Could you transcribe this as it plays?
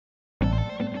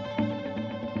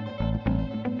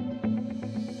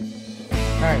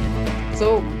All right.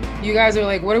 So you guys are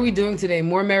like, what are we doing today?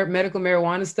 More medical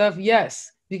marijuana stuff?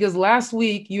 Yes, because last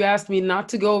week you asked me not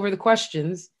to go over the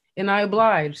questions, and I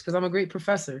obliged because I'm a great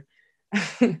professor.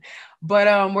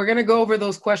 But we're going to go over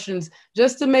those questions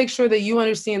just to make sure that you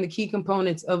understand the key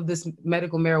components of this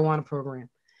medical marijuana program.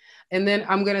 And then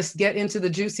I'm going to get into the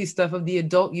juicy stuff of the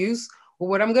adult use.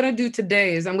 Well, what I'm going to do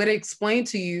today is I'm going to explain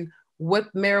to you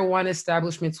what marijuana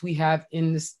establishments we have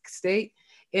in this state.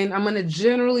 And I'm going to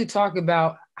generally talk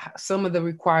about some of the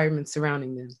requirements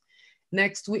surrounding them.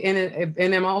 Next week,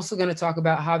 and I'm also going to talk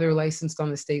about how they're licensed on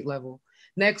the state level.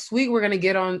 Next week, we're going to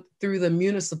get on through the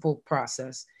municipal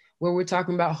process, where we're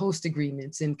talking about host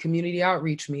agreements and community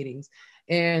outreach meetings.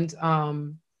 And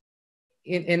so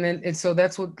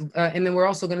that's what, and then we're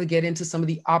also going to get into some of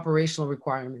the operational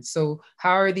requirements. So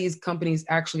how are these companies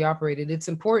actually operated? It's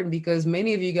important because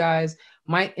many of you guys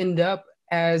might end up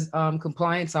as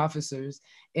compliance officers.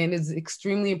 And it's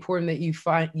extremely important that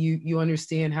you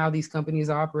understand how these companies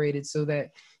are operated so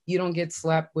that you don't get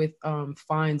slapped with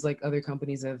fines like other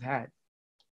companies have had.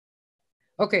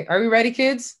 Okay, are we ready,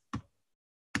 kids?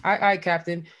 Aye,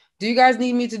 Captain. Do you guys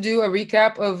need me to do a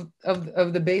recap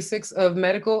of the basics of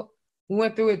medical? We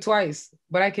went through it twice,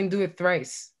 but I can do it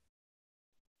thrice.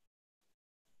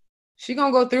 She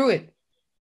gonna go through it.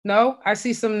 No, I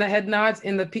see some head nods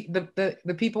in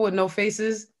the people with no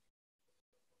faces.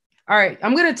 All right,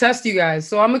 I'm gonna test you guys.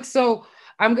 So I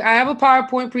have a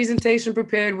PowerPoint presentation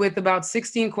prepared with about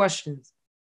 16 questions.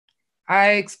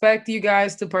 I expect you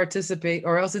guys to participate,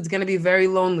 or else it's gonna be very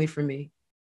lonely for me.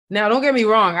 Now, don't get me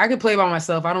wrong. I could play by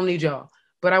myself. I don't need y'all,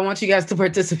 but I want you guys to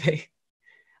participate.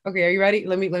 Okay, are you ready?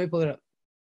 Let me pull it up.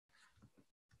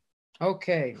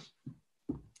 Okay.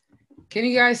 Can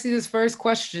you guys see this first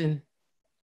question?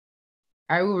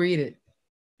 I will read it.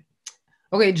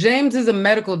 Okay, James is a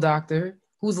medical doctor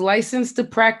who's licensed to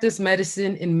practice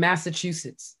medicine in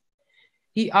Massachusetts.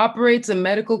 He operates a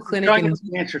medical clinic. Showing us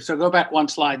the answer, so go back one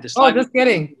slide. Oh, just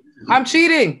kidding. I'm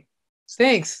cheating.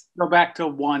 Thanks. Go back to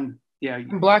one. Yeah.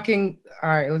 I'm blocking. All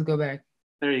right, let's go back.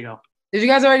 There you go. Did you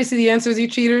guys already see the answers, you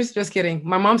cheaters? Just kidding.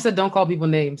 My mom said don't call people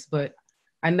names, but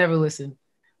I never listen.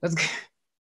 Let's go.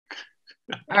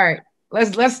 All right.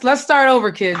 Let's start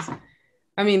over, kids.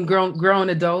 I mean, grown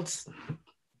adults.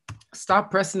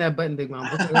 Stop pressing that button, Big Mom.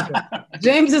 Okay.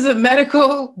 James is a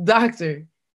medical doctor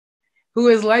who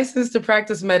is licensed to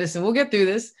practice medicine. We'll get through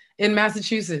this in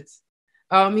Massachusetts.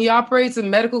 He operates a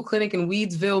medical clinic in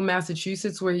Weedsville,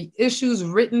 Massachusetts, where he issues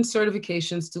written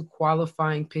certifications to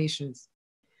qualifying patients.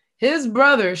 His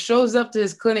brother shows up to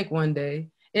his clinic one day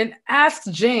and asks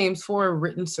James for a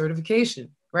written certification,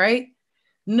 right?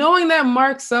 Knowing that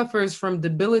Mark suffers from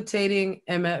debilitating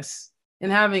MS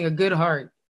and having a good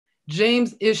heart,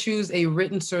 James issues a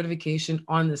written certification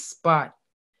on the spot.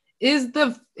 Is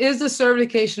the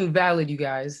certification valid, you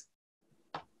guys?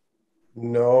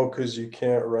 No, because you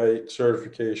can't write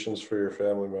certifications for your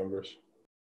family members.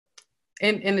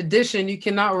 And in addition, you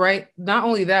cannot write, not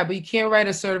only that, but you can't write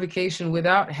a certification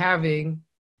without having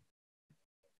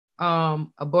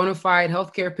a bona fide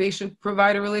healthcare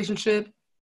patient-provider relationship,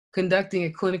 conducting a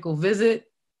clinical visit,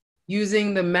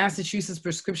 using the Massachusetts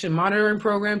prescription monitoring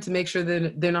program to make sure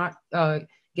that they're not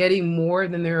getting more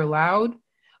than they're allowed,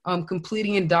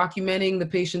 completing and documenting the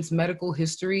patient's medical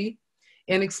history,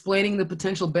 and explaining the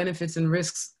potential benefits and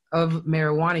risks of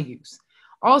marijuana use.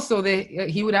 Also,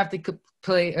 he would have to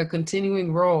play a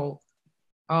continuing role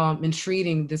in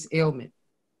treating this ailment.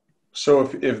 So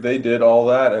if they did all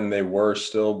that and they were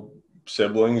still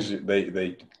siblings,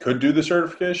 they could do the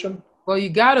certification? Well, you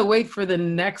got to wait for the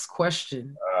next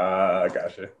question.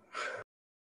 Gotcha.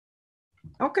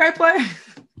 Okay, play.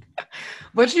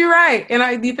 But you're right. And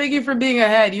thank you for being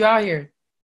ahead. You out here.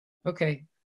 Okay.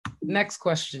 Next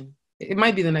question. It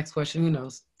might be the next question. Who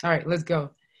knows? All right, let's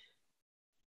go.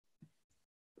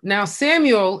 Now,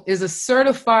 Samuel is a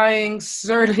certified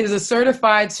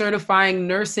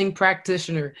nursing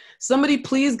practitioner. Somebody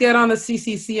please get on the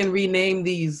CCC and rename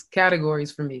these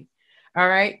categories for me. All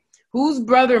right. Whose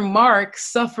brother Mark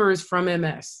suffers from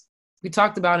MS? We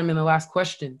talked about him in the last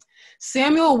question.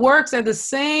 Samuel works at the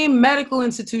same medical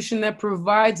institution that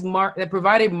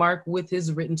provided Mark with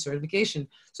his written certification.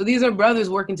 So these are brothers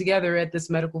working together at this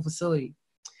medical facility.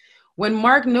 When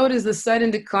Mark noticed the sudden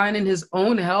decline in his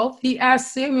own health, he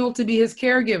asked Samuel to be his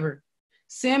caregiver.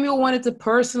 Samuel wanted to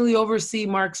personally oversee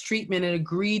Mark's treatment and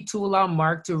agreed to allow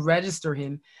Mark to register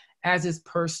him as his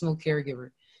personal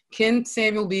caregiver. Can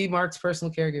Samuel be Mark's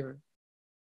personal caregiver?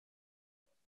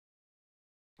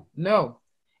 No.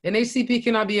 An HCP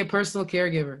cannot be a personal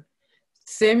caregiver.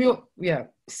 Samuel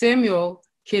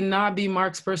cannot be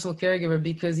Mark's personal caregiver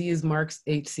because he is Mark's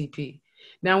HCP.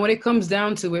 Now, when it comes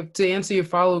down to it, to answer your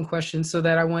following question, so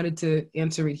that I wanted to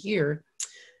answer it here,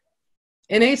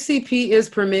 an HCP is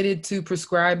permitted to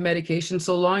prescribe medication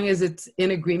so long as it's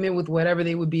in agreement with whatever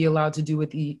they would be allowed to do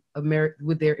with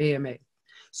with their AMA.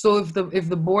 So if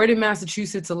the board in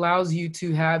Massachusetts allows you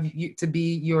to have to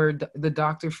be the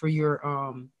doctor for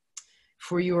your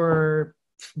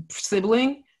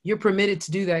sibling, you're permitted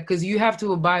to do that because you have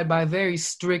to abide by very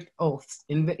strict oaths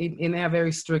and have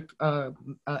very strict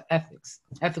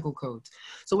ethical codes.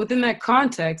 So within that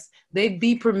context, they'd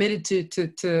be permitted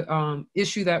to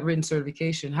issue that written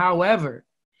certification. However,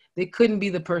 they couldn't be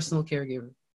the personal caregiver.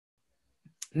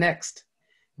 Next,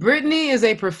 Brittany is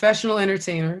a professional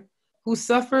entertainer who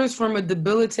suffers from a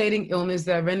debilitating illness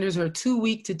that renders her too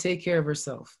weak to take care of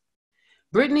herself.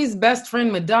 Brittany's best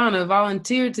friend, Madonna,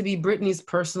 volunteered to be Brittany's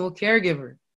personal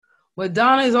caregiver.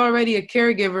 Madonna is already a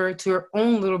caregiver to her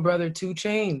own little brother, 2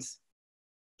 Chainz.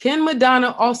 Can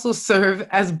Madonna also serve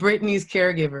as Brittany's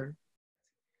caregiver?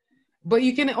 But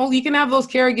you can have those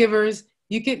caregivers.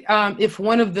 You could, if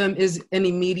one of them is an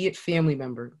immediate family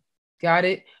member. Got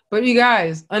it? But you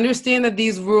guys understand that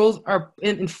these rules are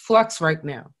in flux right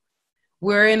now.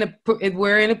 We're in a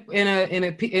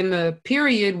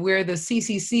period where the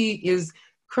CCC is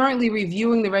currently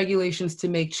reviewing the regulations to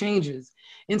make changes.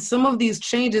 And some of these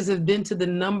changes have been to the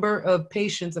number of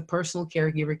patients a personal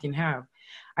caregiver can have.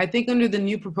 I think under the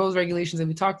new proposed regulations that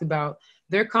we talked about,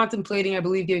 they're contemplating, I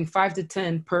believe, giving 5 to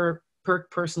 10 per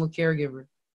personal caregiver.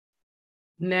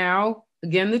 Now,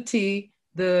 again, the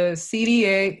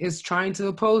CDA is trying to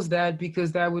oppose that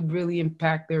because that would really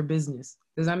impact their business.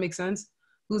 Does that make sense?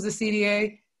 Who's the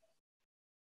CDA?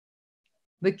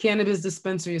 The Cannabis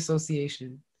Dispensary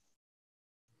Association.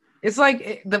 It's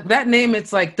like that name,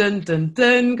 it's like dun, dun,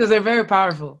 dun, because they're very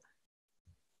powerful.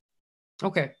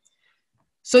 Okay.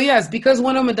 So yes, because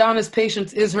one of Madonna's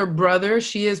patients is her brother,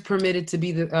 she is permitted to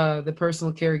be the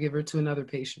personal caregiver to another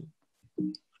patient.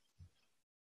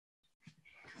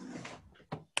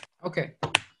 Okay.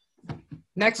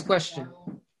 Next question.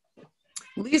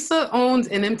 Lisa owns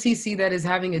an MTC that is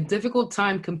having a difficult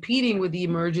time competing with the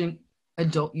emerging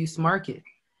adult use market.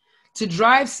 To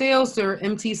drive sales to her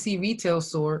MTC retail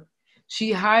store,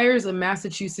 she hires a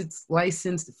Massachusetts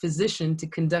licensed physician to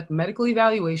conduct medical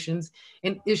evaluations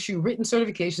and issue written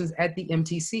certifications at the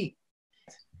MTC.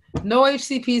 No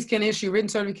HCPs can issue written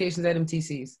certifications at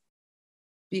MTCs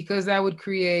because that would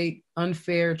create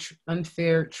unfair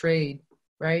trade,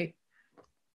 right?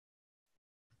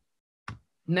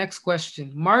 Next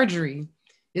question. Marjorie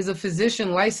is a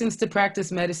physician licensed to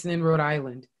practice medicine in Rhode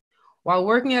Island. While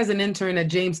working as an intern at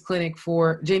James's clinic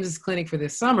for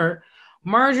this summer,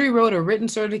 Marjorie wrote a written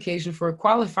certification for a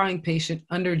qualifying patient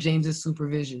under James's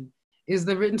supervision. Is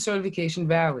the written certification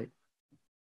valid?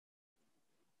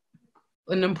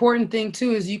 An important thing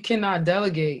too is you cannot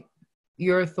delegate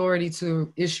your authority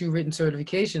to issue written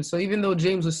certification. So even though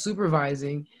James was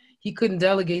supervising, he couldn't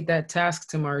delegate that task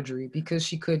to Marjorie because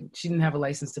she didn't have a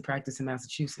license to practice in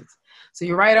Massachusetts. So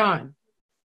you're right on.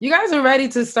 You guys are ready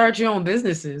to start your own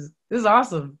businesses. This is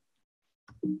awesome.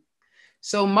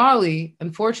 So Molly,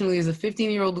 unfortunately, is a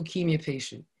 15-year-old leukemia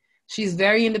patient. She's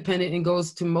very independent and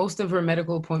goes to most of her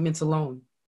medical appointments alone.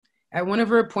 At one of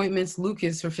her appointments,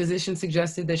 Lucas, her physician,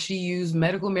 suggested that she use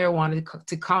medical marijuana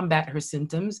to combat her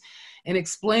symptoms and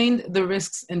explained the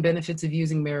risks and benefits of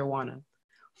using marijuana.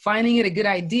 Finding it a good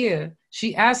idea,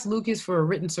 she asked Lucas for a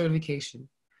written certification.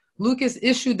 Lucas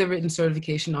issued the written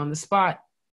certification on the spot.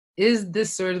 Is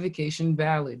this certification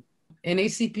valid? An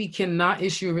HCP cannot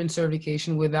issue a written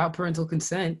certification without parental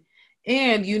consent,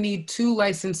 and you need 2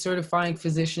 licensed certifying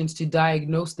physicians to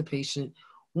diagnose the patient,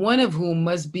 one of whom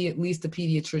must be at least a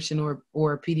pediatrician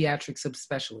or a pediatric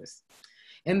subspecialist.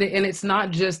 And it's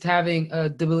not just having a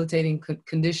debilitating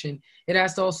condition. It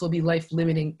has to also be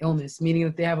life-limiting illness, meaning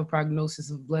that they have a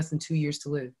prognosis of less than 2 years to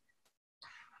live.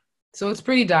 So it's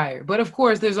pretty dire. But of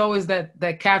course, there's always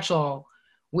that catch-all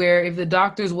where if the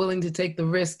doctor is willing to take the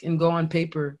risk and go on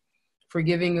paper for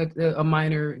giving a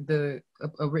minor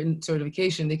a written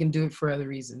certification, they can do it for other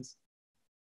reasons.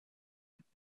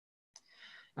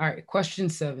 All right, question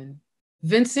 7.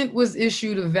 Vincent was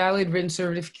issued a valid written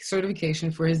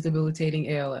certification for his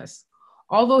debilitating ALS.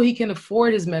 Although he can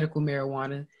afford his medical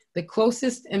marijuana, the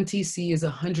closest MTC is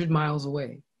 100 miles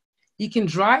away. He can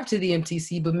drive to the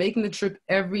MTC, but making the trip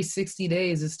every 60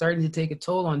 days is starting to take a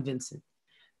toll on Vincent.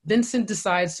 Vincent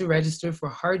decides to register for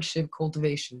hardship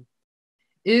cultivation.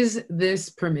 Is this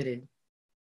permitted?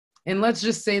 And let's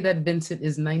just say that Vincent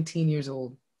is 19 years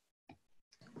old.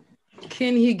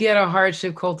 Can he get a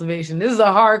hardship cultivation? This is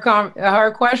a hard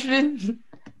question.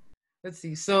 Let's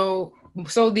see. So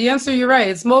So the answer, you're right.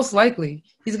 It's most likely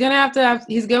he's going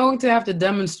to have to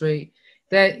demonstrate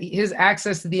that his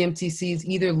access to the MTC is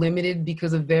either limited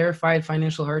because of verified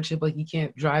financial hardship, like he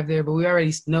can't drive there, but we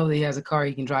already know that he has a car,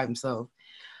 he can drive himself.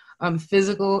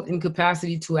 Physical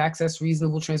incapacity to access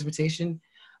reasonable transportation,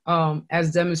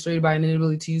 as demonstrated by an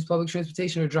inability to use public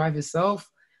transportation or drive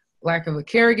himself, lack of a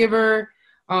caregiver,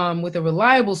 with a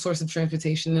reliable source of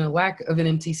transportation, and a lack of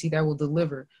an MTC that will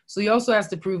deliver. So he also has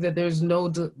to prove that there's no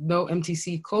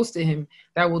MTC close to him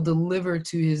that will deliver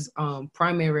to his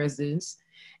primary residence.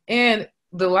 And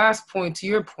the last point, to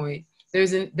your point, there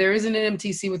isn't an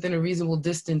MTC within a reasonable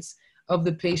distance of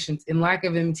the patient, and lack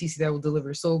of MTC that will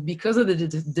deliver. So because of the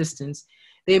distance,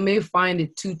 they may find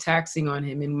it too taxing on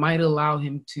him and might allow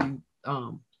him to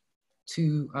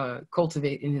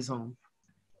cultivate in his home.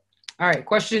 All right,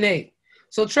 question 8.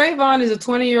 So Trayvon is a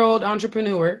 20-year-old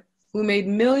entrepreneur who made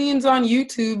millions on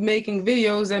YouTube making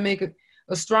videos that make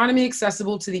astronomy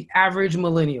accessible to the average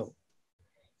millennial.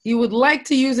 He would like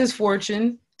to use his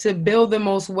fortune to build the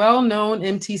most well-known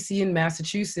MTC in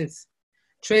Massachusetts.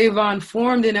 Trayvon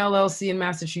formed an LLC in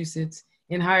Massachusetts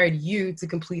and hired you to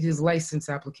complete his license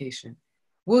application.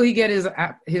 Will he get his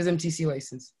MTC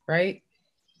license, right?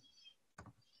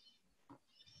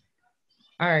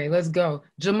 All right, let's go.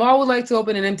 Jamal would like to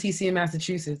open an MTC in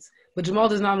Massachusetts, but Jamal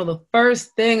does not know the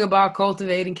first thing about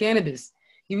cultivating cannabis.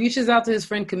 He reaches out to his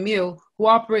friend Camille, who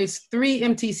operates 3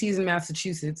 MTCs in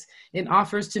Massachusetts, and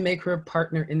offers to make her a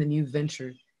partner in the new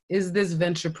venture. Is this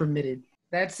venture permitted?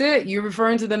 That's it. You're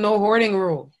referring to the no hoarding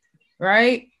rule,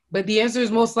 right? But the answer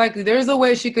is most likely there's a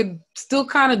way she could still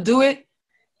kind of do it.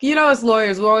 You know, as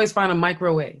lawyers, we always find a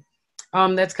micro way.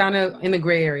 That's kind of in the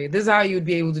gray area. This is how you would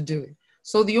be able to do it.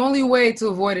 So the only way to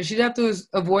avoid it, she'd have to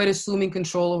avoid assuming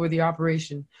control over the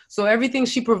operation. So everything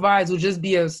she provides will just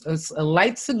be a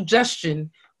light suggestion,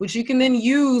 which you can then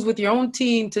use with your own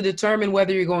team to determine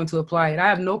whether you're going to apply it. I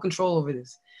have no control over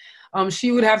this.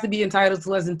 She would have to be entitled to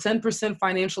less than 10%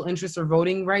 financial interest or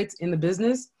voting rights in the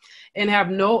business and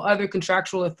have no other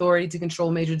contractual authority to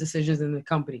control major decisions in the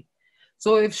company.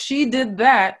 So if she did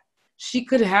that, she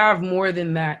could have more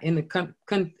than that in the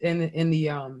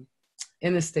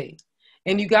state.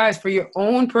 And you guys, for your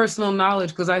own personal knowledge,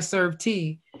 because I serve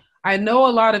tea, I know a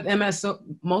lot of MSO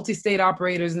multi-state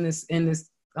operators in this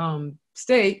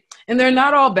state, and they're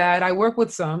not all bad. I work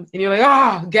with some, and you're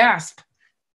like, gasp.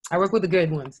 I work with the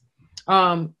good ones,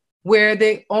 where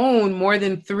they own more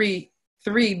than three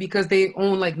because they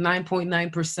own like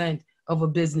 9.9% of a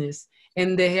business,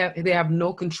 and they have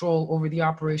no control over the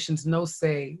operations, no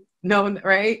say, no,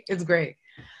 right? It's great.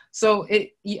 So I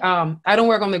don't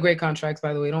work on the great contracts,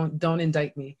 by the way. Don't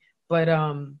indict me. But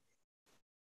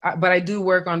I do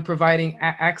work on providing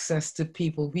access to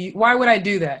people. Why would I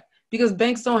do that? Because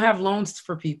banks don't have loans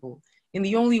for people, and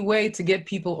the only way to get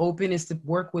people open is to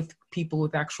work with people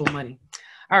with actual money.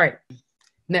 All right.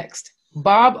 Next,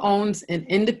 Bob owns an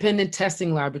independent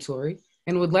testing laboratory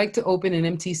and would like to open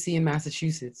an MTC in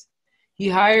Massachusetts. He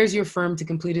hires your firm to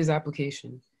complete his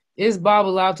application. Is Bob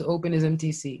allowed to open his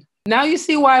MTC? Now you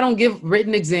see why I don't give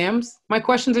written exams. My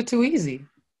questions are too easy.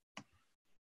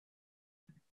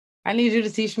 I need you to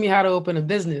teach me how to open a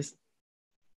business.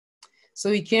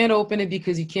 So he can't open it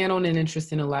because you can't own an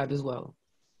interest in a lab as well.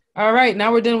 All right,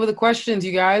 now we're done with the questions,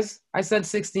 you guys. I said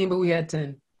 16, but we had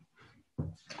 10.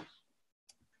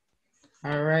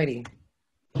 All righty.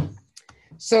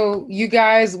 So you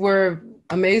guys were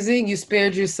amazing. You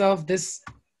spared yourself this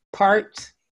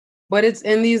part, but it's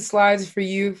in these slides for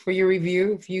you, for your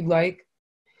review, if you'd like.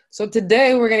 So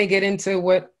today we're going to get into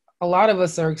what a lot of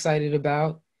us are excited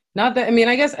about. Not that,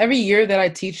 I guess every year that I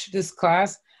teach this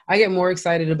class, I get more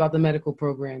excited about the medical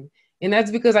program. And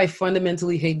that's because I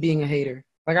fundamentally hate being a hater.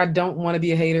 Like, I don't want to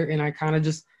be a hater, and I kind of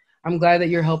just, I'm glad that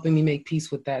you're helping me make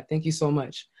peace with that. Thank you so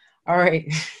much. All right.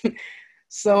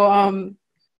 So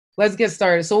let's get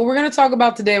started. So what we're going to talk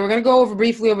about today, we're going to go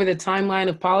briefly over the timeline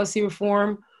of policy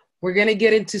reform. We're going to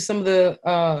get into some of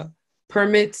the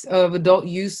permits of adult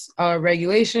use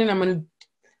regulation. I'm going to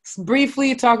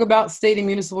briefly talk about state and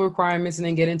municipal requirements and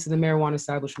then get into the marijuana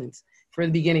establishments for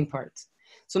the beginning parts.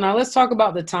 So now let's talk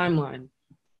about the timeline.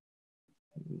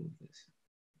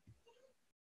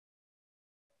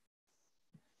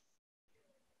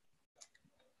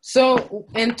 So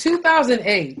in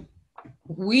 2008,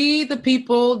 we, the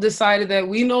people, decided that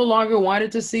we no longer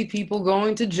wanted to see people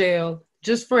going to jail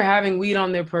just for having weed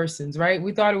on their persons, right?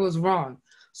 We thought it was wrong.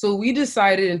 So we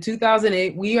decided in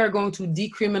 2008, we are going to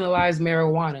decriminalize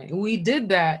marijuana. And we did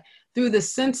that through the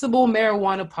Sensible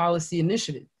Marijuana Policy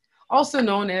Initiative, also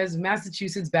known as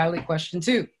Massachusetts Ballot Question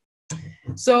 2.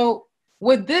 So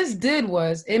What this did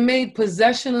was it made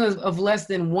possession of less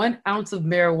than 1 ounce of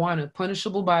marijuana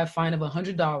punishable by a fine of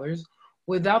 $100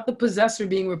 without the possessor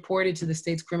being reported to the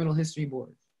state's criminal history board.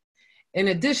 In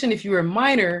addition, if you were a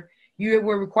minor, you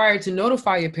were required to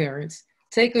notify your parents,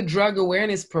 take a drug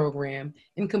awareness program,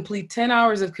 and complete 10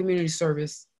 hours of community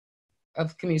service.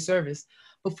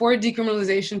 Before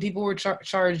decriminalization, people were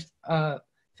charged,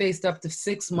 faced up to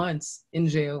 6 months in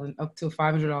jail and up to a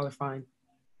 $500 fine.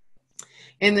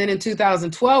 And then in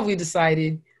 2012, we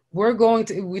decided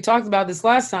we talked about this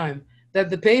last time, that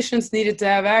the patients needed to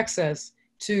have access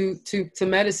to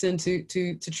medicine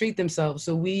to treat themselves.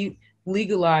 So we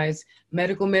legalized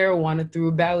medical marijuana through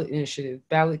a ballot initiative,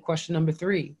 ballot question number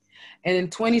 3. And in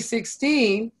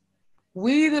 2016,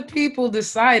 we, the people,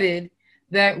 decided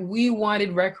that we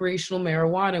wanted recreational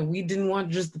marijuana. We didn't want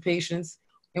just the patients,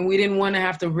 and we didn't want to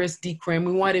have to risk decrim.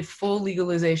 We wanted full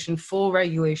legalization, full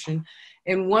regulation.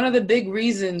 And one of the big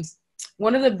reasons why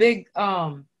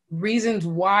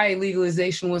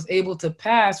legalization was able to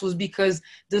pass was because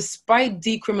despite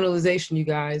decriminalization, you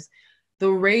guys, the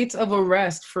rate of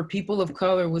arrest for people of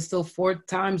color was still 4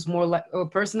 times more like a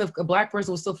Black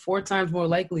person was still 4 times more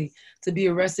likely to be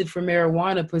arrested for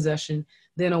marijuana possession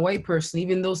than a white person,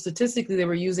 even though statistically they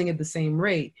were using at the same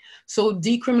rate. So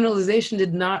decriminalization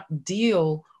did not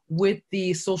deal with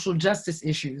the social justice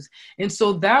issues. And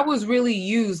so that was really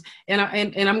used, and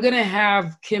I'm gonna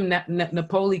have Kim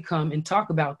Napoli come and talk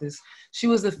about this. She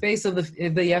was the face of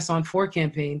the Yes on 4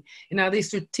 campaign. And now they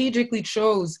strategically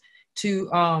chose to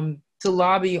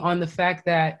lobby on the fact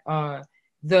that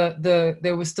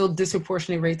there was still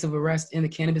disproportionate rates of arrest in the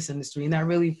cannabis industry, and that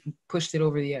really pushed it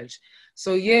over the edge.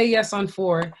 So yay, Yes on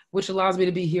 4, which allows me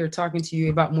to be here talking to you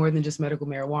about more than just medical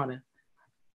marijuana.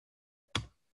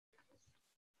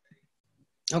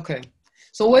 Okay,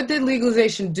 so what did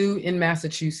legalization do in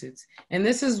Massachusetts? And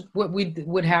this is what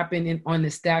would happen on the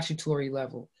statutory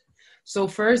level. So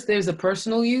first, there's a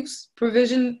personal use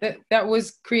provision that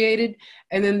was created,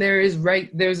 and then there's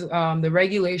the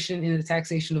regulation and the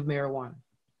taxation of marijuana.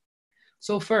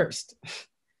 So first,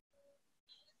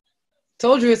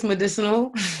 told you it's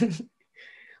medicinal.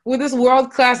 Would this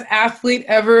world-class athlete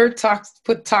ever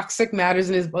put toxic matters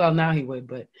in his? Well, now he would,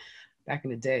 but back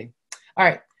in the day. All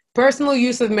right. Personal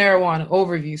use of marijuana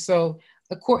overview. So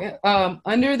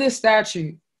under the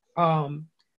statute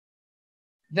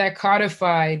that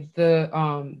codified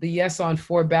the Yes on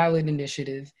 4 ballot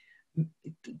initiative,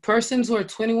 persons who are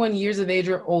 21 years of age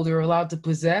or older are allowed to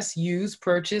possess, use,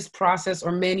 purchase, process,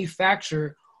 or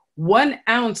manufacture 1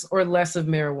 ounce or less of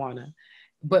marijuana,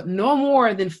 but no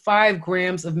more than 5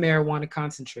 grams of marijuana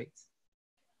concentrates.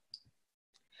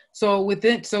 So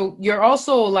you're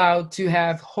also allowed to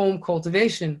have home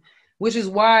cultivation, which is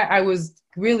why I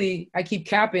keep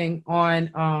capping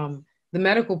on the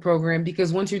medical program,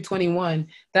 because once you're 21,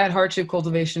 that hardship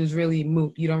cultivation is really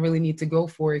moot. You don't really need to go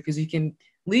for it because you can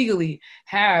legally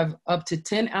have up to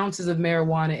 10 ounces of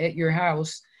marijuana at your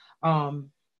house.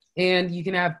 And you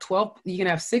can have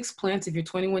 6 plants if you're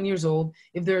 21 years old.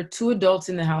 If there are 2 adults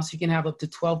in the house, you can have up to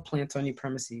 12 plants on your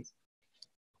premises.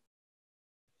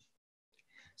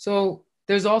 So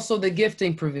there's also the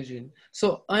gifting provision.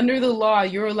 So under the law,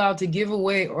 you're allowed to give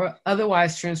away or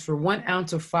otherwise transfer 1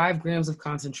 ounce or 5 grams of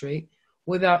concentrate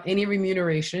without any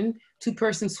remuneration to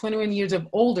persons 21 years of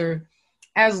older,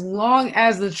 as long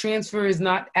as the transfer is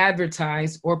not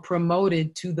advertised or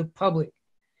promoted to the public.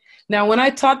 Now, when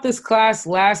I taught this class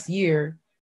last year,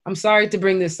 I'm sorry to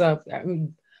bring this up,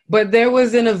 but there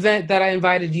was an event that I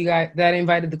invited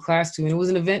the class to, and it was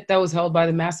an event that was held by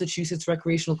the Massachusetts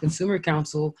Recreational Consumer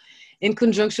Council in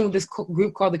conjunction with this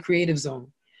group called the Creative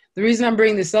Zone. The reason I'm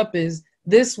bringing this up is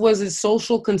this was a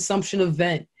social consumption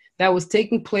event that was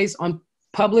taking place on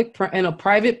public and a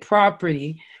private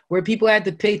property where people had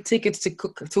to pay tickets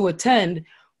to attend,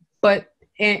 but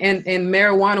and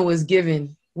marijuana was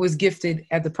gifted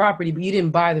at the property, but you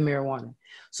didn't buy the marijuana.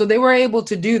 So they were able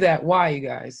to do that. Why, you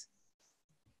guys?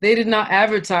 They did not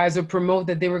advertise or promote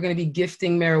that they were going to be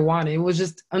gifting marijuana. It was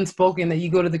just unspoken that you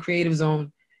go to the Creative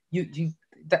Zone,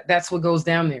 that's what goes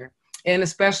down there. And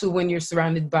especially when you're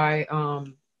surrounded by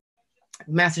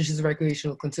Massachusetts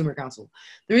Recreational Consumer Council.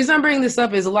 The reason I'm bringing this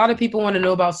up is a lot of people want to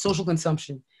know about social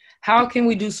consumption. How can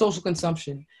we do social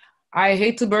consumption? I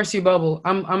hate to burst your bubble.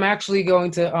 I'm actually going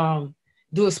to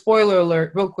do a spoiler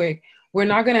alert real quick. We're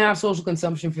not going to have social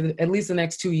consumption for at least the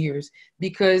next 2 years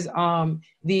because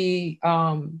the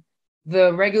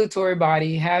regulatory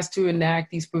body has to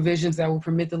enact these provisions that will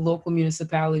permit the local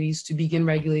municipalities to begin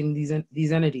regulating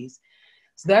these entities.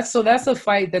 So that's a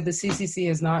fight that the CCC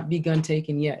has not begun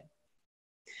taking yet.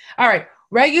 All right,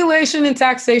 regulation and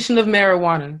taxation of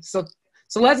marijuana. So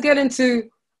let's get into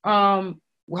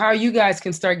how you guys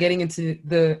can start getting into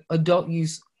the adult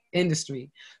use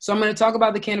industry. So I'm going to talk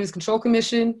about the Cannabis Control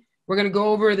Commission. We're going to go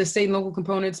over the state and local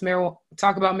components,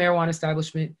 talk about marijuana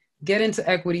establishment, get into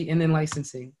equity, and then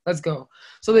licensing. Let's go.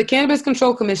 So the Cannabis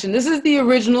Control Commission, this is the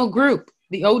original group,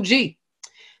 the OG.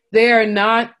 They are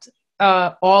not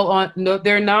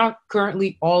they're not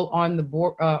currently all on the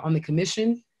board, on the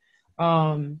commission.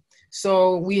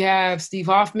 So we have Steve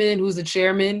Hoffman, who's the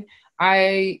chairman.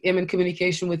 I am in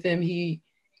communication with him. He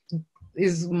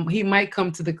might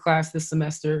come to the class this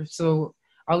semester. So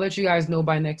I'll let you guys know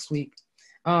by next week.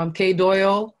 Kay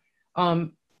Doyle,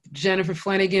 Jennifer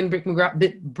Flanagan, Britt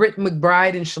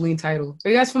McBride, and Shalene Title. Are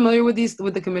you guys familiar with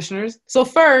the commissioners? So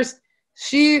first,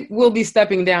 she will be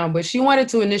stepping down, but she wanted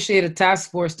to initiate a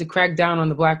task force to crack down on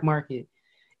the black market.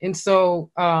 And so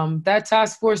that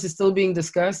task force is still being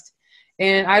discussed.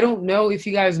 And I don't know if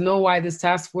you guys know why this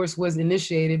task force was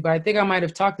initiated, but I think I might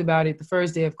have talked about it the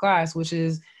first day of class, which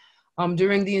is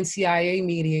during the NCIA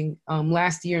meeting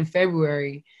last year in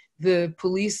February, the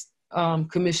police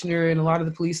commissioner and a lot of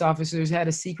the police officers had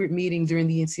a secret meeting during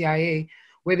the NCIA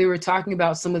where they were talking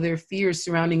about some of their fears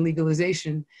surrounding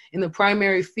legalization. And the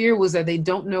primary fear was that they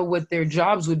don't know what their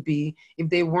jobs would be if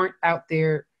they weren't out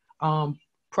there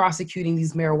prosecuting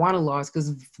these marijuana laws,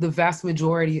 because the vast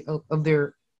majority of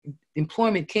their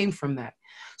employment came from that.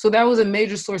 So that was a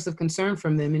major source of concern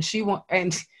from them. And she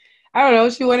wanted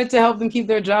to help them keep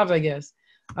their jobs, I guess.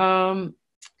 But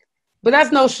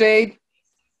that's no shade,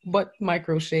 but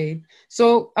micro shade.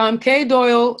 So Kay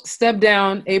Doyle stepped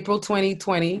down April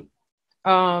 2020.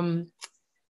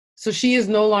 So she is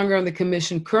no longer on the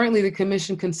commission. Currently, the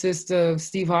commission consists of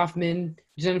Steve Hoffman,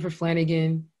 Jennifer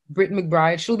Flanagan, Britt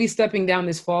McBride. She'll be stepping down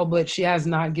this fall, but she has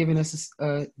not given us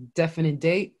a definite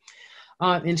date.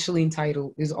 And Shalene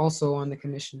Title is also on the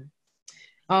commission.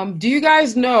 Do you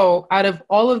guys know, out of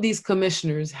all of these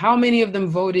commissioners, how many of them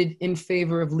voted in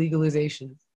favor of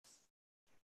legalization?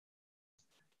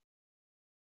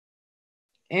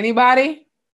 Anybody?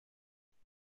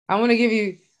 I'm going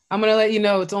to let you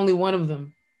know it's only one of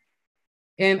them.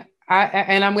 And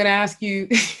I'm going to ask you,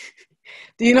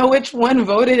 do you know which one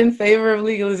voted in favor of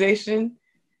legalization?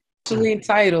 Shalene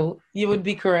Title, you would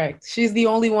be correct. She's the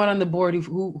only one on the board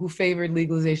who favored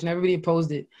legalization. Everybody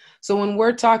opposed it. So when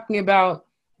we're talking about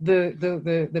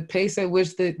the pace at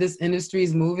which this industry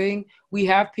is moving, we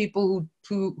have people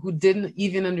who didn't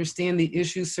even understand the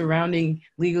issues surrounding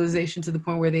legalization to the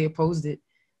point where they opposed it.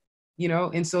 You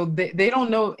know, and so they don't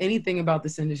know anything about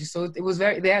this industry. So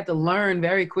they had to learn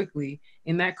very quickly,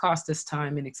 and that cost us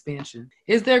time and expansion.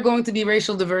 Is there going to be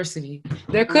racial diversity?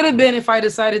 There could have been if I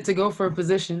decided to go for a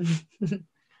position.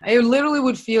 I literally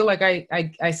would feel like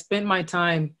I spent my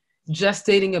time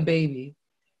gestating a baby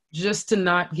just to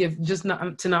not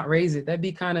raise it. That'd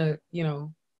be kind of,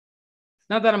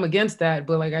 not that I'm against that,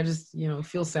 but like, I just, it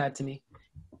feels sad to me.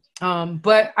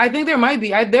 But I think there might be.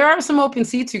 There are some open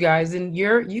seats, you guys, and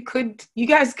you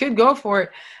guys could go for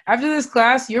it. After this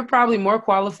class, you're probably more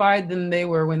qualified than they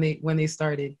were when they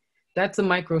started. That's a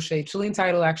micro shade. Shalene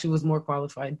Title actually was more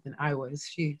qualified than I was.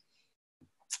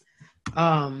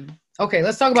 Okay,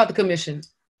 let's talk about the commission.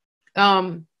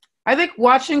 I think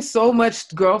watching so much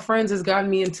Girlfriends has gotten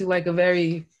me into like a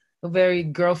very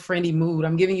girlfriendy mood.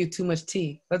 I'm giving you too much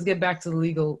tea. Let's get back to the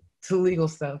legal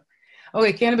stuff.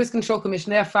 Okay, Cannabis Control Commission,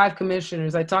 they have 5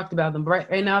 commissioners. I talked about them.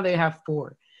 Right now they have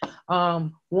 4.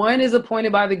 One is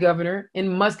appointed by the governor and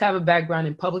must have a background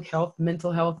in public health,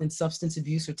 mental health, and substance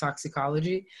abuse or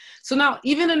toxicology. So now,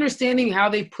 even understanding how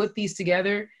they put these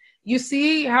together, you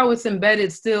see how it's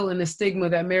embedded still in the stigma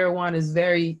that marijuana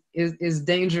is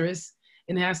dangerous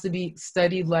and has to be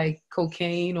studied like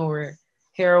cocaine or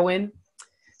heroin.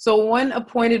 So one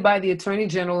appointed by the Attorney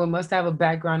General and must have a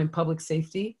background in public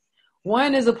safety.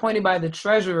 One is appointed by the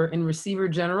Treasurer and Receiver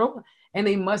General, and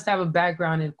they must have a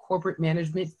background in corporate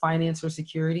management, finance, or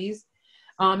securities.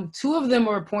 2 of them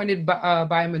are appointed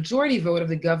by a majority vote of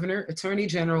the Governor, Attorney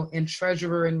General, and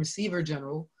Treasurer and Receiver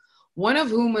General, one of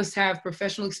whom must have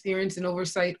professional experience in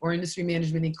oversight or industry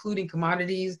management, including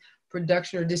commodities,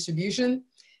 production, or distribution,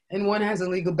 and one has a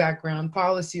legal background,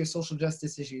 policy, or social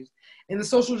justice issues. And the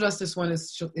social justice one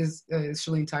is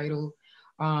Shalene Title.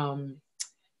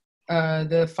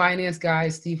 The finance guy,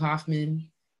 Steve Hoffman.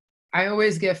 I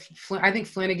always I think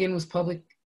Flanagan was public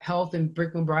health and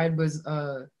Britt McBride was,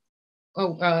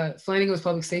 Flanagan was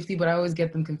public safety, but I always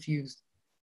get them confused.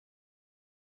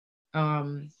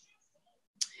 And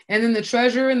then the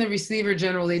treasurer and the receiver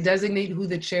general, they designate who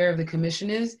the chair of the commission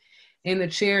is. And the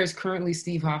chair is currently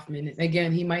Steve Hoffman.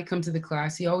 Again, he might come to the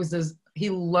class. He always does. He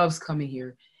loves coming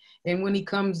here. And when he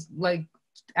comes, like,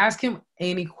 ask him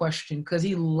any question because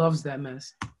he loves that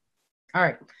mess. All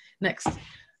right, next.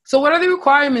 So what are the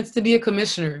requirements to be a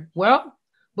commissioner? Well,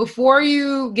 before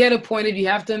you get appointed, you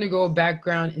have to undergo a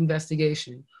background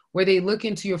investigation where they look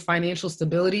into your financial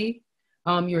stability,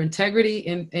 your integrity,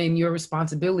 and your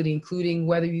responsibility, including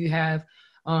whether you have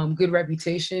good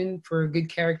reputation for good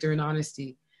character and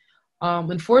honesty.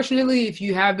 Unfortunately, if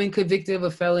you have been convicted of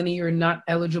a felony, you're not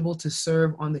eligible to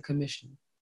serve on the commission,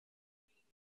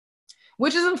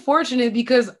 which is unfortunate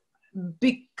because of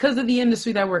the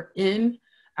industry that we're in.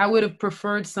 I would have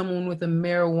preferred someone with a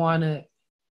marijuana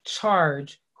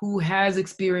charge who has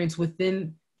experience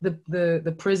within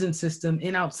the prison system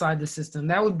and outside the system.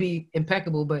 That would be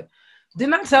impeccable. But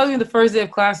didn't I tell you in the first day of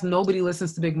class, nobody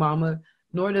listens to Big Mama,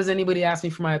 nor does anybody ask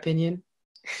me for my opinion?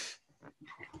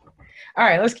 All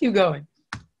right, let's keep going.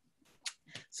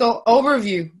 So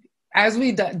overview, as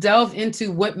we delve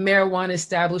into what marijuana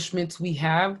establishments we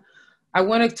have, I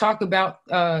want to talk about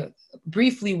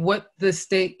briefly what the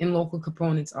state and local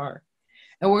components are.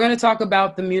 And we're going to talk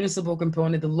about the municipal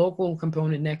component, the local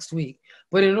component next week.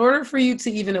 But in order for you to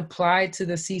even apply to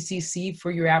the CCC for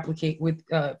your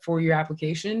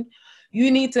application,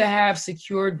 you need to have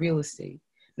secured real estate.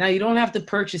 Now, you don't have to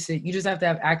purchase it. You just have to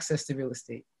have access to real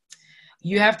estate.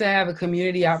 You have to have a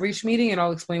community outreach meeting, and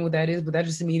I'll explain what that is, but that's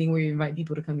just a meeting where you invite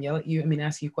people to come yell at you,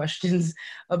 ask you questions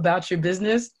about your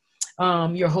business.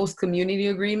 Your host community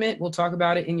agreement, we'll talk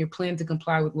about it, and your plan to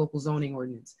comply with local zoning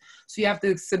ordinance. So you have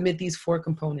to submit these 4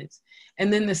 components.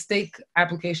 And then the state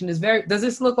application is does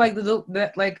this look like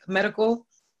like medical?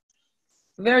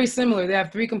 Very similar. They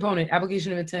have 3 components: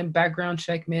 application of intent, background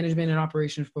check, management, and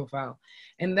operations profile.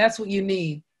 And that's what you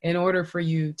need in order for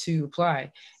you to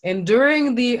apply. And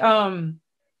during the,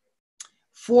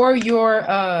 for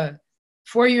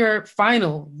your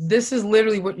final, this is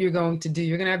literally what you're going to do.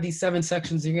 You're going to have these 7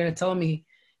 sections. You're going to tell me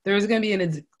there's going to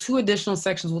be 2 additional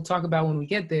sections we'll talk about when we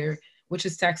get there, which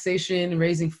is taxation,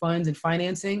 raising funds, and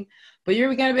financing. But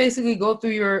you're going to basically go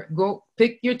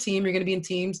pick your team. You're going to be in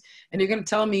teams, and you're going to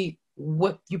tell me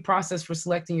what your process for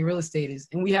selecting your real estate is.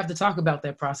 And we have to talk about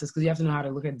that process because you have to know how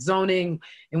to look at zoning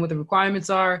and what the requirements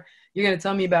are. You're going to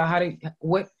tell me about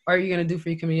what are you going to do for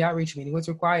your community outreach meeting? What's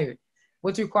required?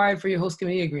 What's required for your host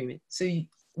community agreement? So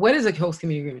what is a host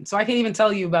community agreement? So I can't even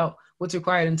tell you about what's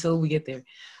required until we get there.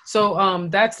 So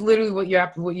that's literally what your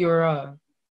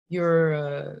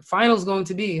final is going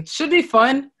to be. It should be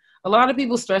fun. A lot of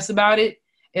people stress about it.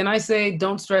 And I say,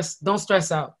 don't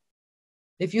stress out.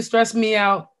 If you stress me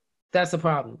out, that's a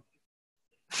problem.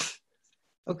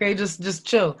 Okay, just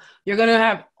chill. You're going to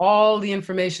have all the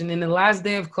information. In the last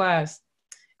day of class,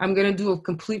 I'm going to do a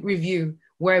complete review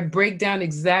where I break down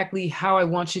exactly how I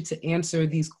want you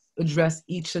to address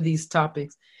each of these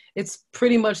topics. It's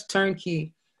pretty much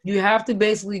turnkey. You have to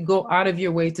basically go out of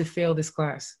your way to fail this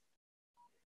class.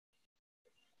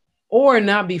 Or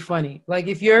not be funny. Like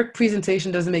if your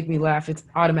presentation doesn't make me laugh, it's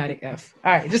automatic F.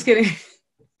 All right, just kidding.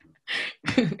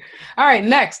 All right,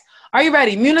 next. Are you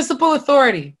ready? Municipal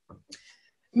authority.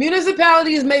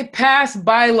 Municipalities may pass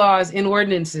bylaws and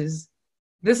ordinances.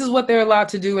 This is what they're allowed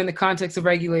to do in the context of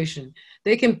regulation.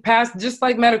 They can pass, just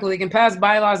like medical, they can pass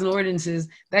bylaws and ordinances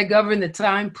that govern the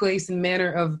time, place, and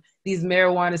manner of these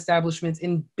marijuana establishments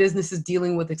and businesses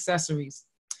dealing with accessories.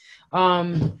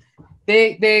 The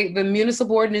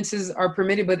municipal ordinances are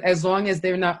permitted, but as long as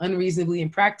they're not unreasonably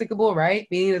impracticable, right?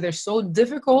 Meaning that they're so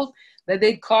difficult that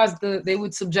they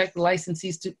would subject the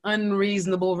licensees to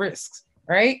unreasonable risks,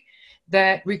 right?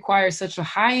 That requires such a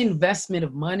high investment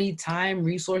of money, time,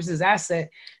 resources, asset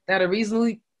that a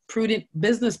reasonably prudent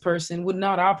business person would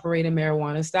not operate a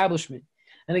marijuana establishment.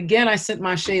 And again, I sent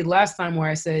my shade last time where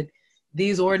I said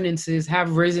these ordinances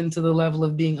have risen to the level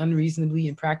of being unreasonably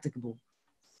impracticable.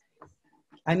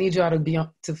 I need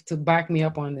y'all to back me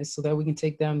up on this so that we can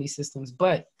take down these systems.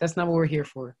 But that's not what we're here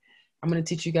for. I'm going to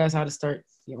teach you guys how to start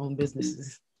your own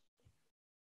businesses.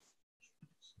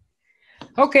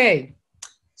 Okay.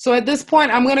 So at this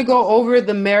point, I'm going to go over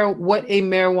what a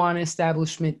marijuana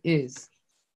establishment is.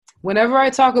 Whenever I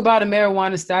talk about a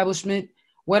marijuana establishment,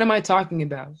 what am I talking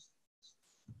about?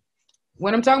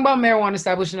 When I'm talking about marijuana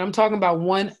establishment, I'm talking about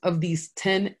one of these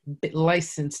 10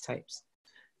 license types.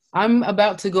 I'm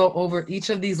about to go over each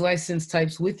of these license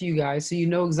types with you guys so you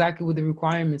know exactly what the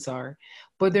requirements are.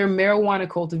 But they're marijuana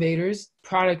cultivators,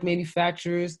 product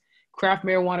manufacturers, craft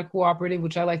marijuana cooperative,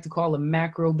 which I like to call a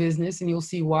macro business, and you'll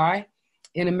see why.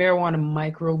 In a marijuana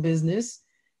micro business,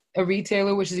 a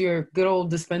retailer, which is your good old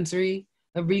dispensary,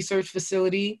 a research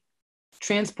facility,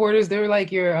 transporters, they're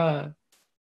like your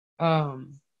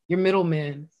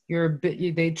middleman.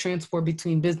 They transport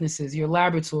between businesses, your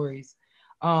laboratories,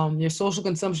 your social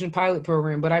consumption pilot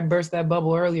program. But I burst that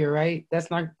bubble earlier, right? That's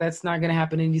not going to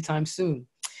happen anytime soon.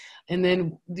 and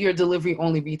then your delivery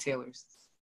only retailers.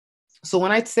 So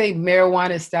when I say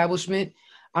marijuana establishment,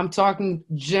 I'm talking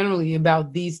generally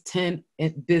about these 10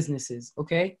 businesses,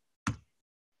 okay?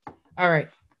 All right.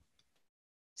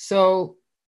 So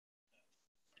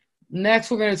next,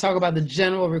 we're going to talk about the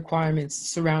general requirements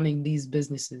surrounding these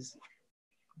businesses.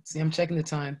 See, I'm checking the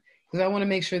time because I want to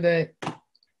make sure that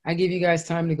I give you guys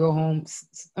time to go home.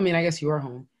 I mean, I guess you are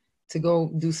home to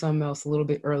go do something else a little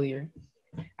bit earlier.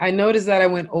 I noticed that I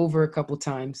went over a couple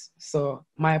times, so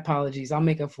my apologies. I'll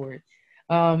make up for it.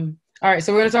 All right,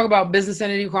 so we're going to talk about business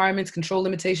entity requirements, control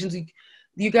limitations.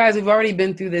 You guys have already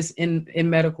been through this in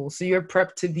medical, so you're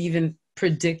prepped to even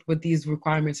predict what these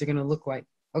requirements are going to look like,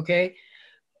 okay?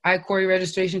 I-Corey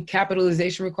registration,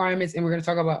 capitalization requirements, and we're going to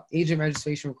talk about agent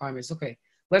registration requirements. Okay,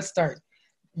 let's start.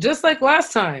 Just like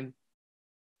last time,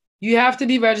 you have to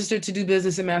be registered to do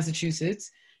business in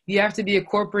Massachusetts. You have to be a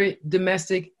corporate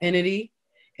domestic entity,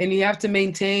 and you have to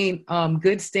maintain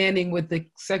good standing with the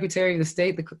Secretary of the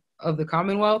State of the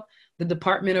Commonwealth, the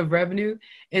Department of Revenue,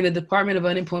 and the Department of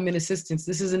Unemployment Assistance.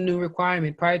 This is a new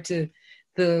requirement. Prior to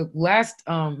the last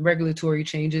regulatory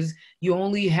changes, you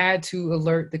only had to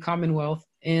alert the Commonwealth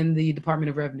and the Department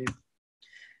of Revenue.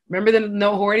 Remember the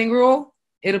no hoarding rule?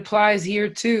 It applies here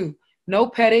too. No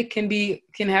PEDIC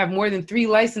can have more than 3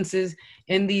 licenses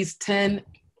in these 10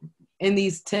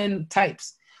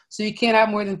 types. So you can't have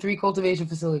more than 3 cultivation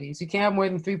facilities. You can't have more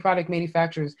than 3 product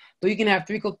manufacturers, but you can have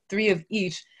three of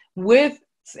each with,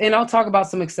 and I'll talk about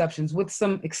some exceptions, with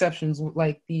some exceptions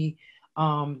like the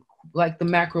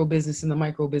macro business and the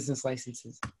micro business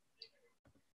licenses.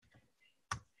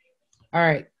 All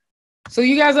right. So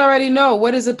you guys already know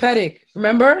what is a PEDIC.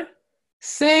 Remember?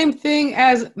 Same thing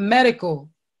as medical.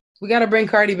 We got to bring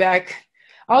Cardi back.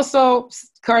 Also,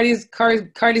 Cardi's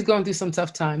going through some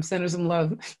tough times. Send her some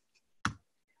love.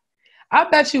 I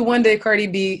bet you one day Cardi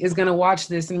B is going to watch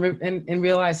this and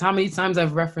realize how many times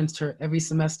I've referenced her every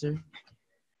semester.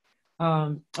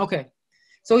 Okay.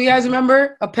 So you guys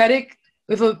remember a PEDIC?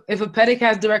 If a PEDIC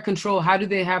has direct control, how do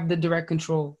they have the direct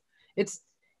control?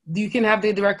 You can have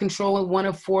the direct control in one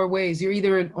of 4 ways. You're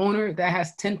either an owner that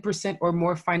has 10% or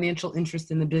more financial interest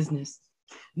in the business.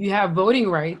 You have voting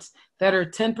rights that are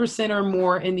 10% or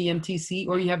more in the MTC,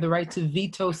 or you have the right to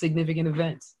veto significant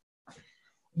events.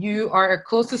 You are a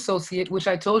close associate, which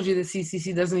I told you the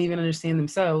CCC doesn't even understand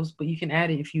themselves, but you can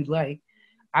add it if you'd like.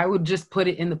 I would just put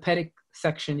it in the PEDIC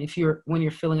section when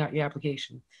you're filling out your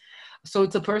application. So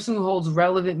it's a person who holds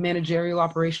relevant managerial,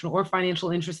 operational, or financial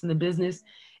interest in the business.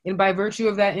 And by virtue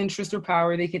of that interest or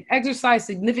power, they can exercise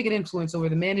significant influence over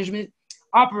the management,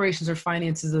 operations, or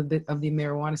finances of the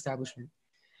marijuana establishment.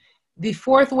 The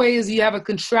 4th way is you have a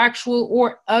contractual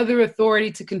or other authority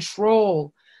to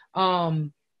control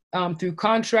through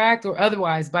contract or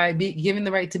otherwise by given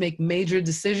the right to make major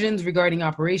decisions regarding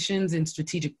operations and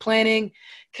strategic planning,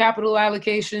 capital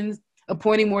allocations,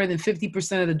 appointing more than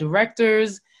 50% of the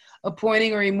directors,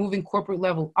 appointing or removing corporate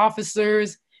level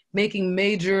officers, making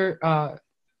major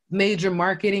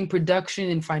marketing, production,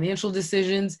 and financial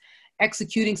decisions,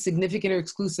 executing significant or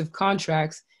exclusive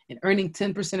contracts, and earning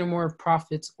 10% or more of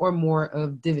profits or more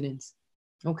of dividends.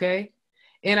 Okay?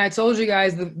 And I told you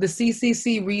guys, the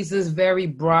CCC reads this very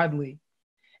broadly.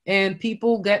 And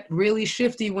people get really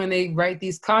shifty when they write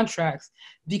these contracts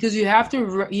because you have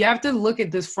to look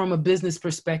at this from a business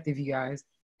perspective, you guys.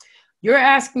 You're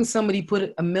asking somebody to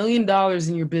put $1 million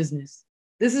in your business.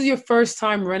 This is your first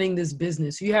time running this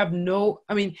business. You have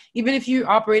even if you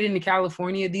operate in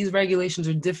California, these regulations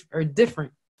are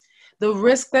different. The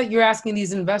risk that you're asking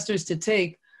these investors to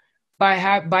take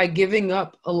by giving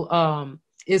up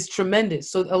is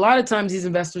tremendous. So a lot of times these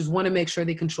investors want to make sure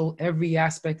they control every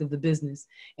aspect of the business.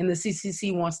 And the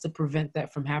CCC wants to prevent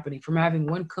that from happening, from having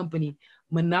one company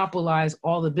monopolize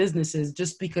all the businesses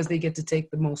just because they get to take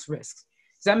the most risks.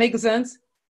 Does that make sense?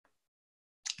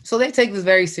 So they take this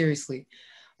very seriously.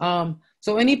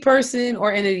 So any person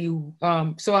or entity,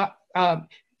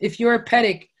 if you're a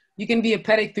PEDIC, you can be a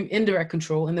PEDIC through indirect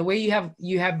control. And the way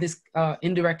you have this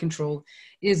indirect control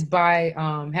is by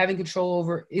having control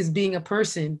over, is being a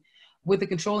person with a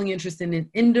controlling interest in an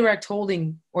indirect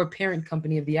holding or parent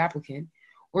company of the applicant,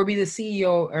 or be the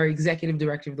CEO or executive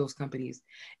director of those companies.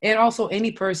 And also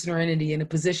any person or entity in a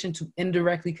position to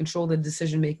indirectly control the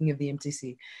decision-making of the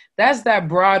MTC. That's that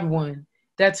broad one.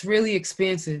 That's really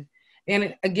expansive.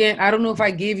 And again, I don't know if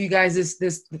I gave you guys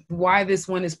this why this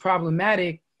one is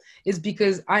problematic, is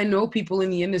because I know people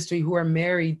in the industry who are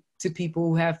married to people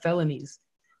who have felonies,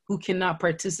 who cannot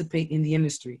participate in the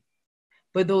industry.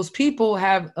 But those people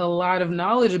have a lot of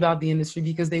knowledge about the industry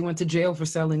because they went to jail for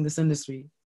selling this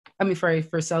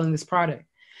for selling this product.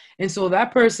 And so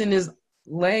that person is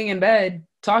laying in bed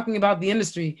talking about the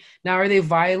industry. Now, are they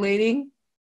violating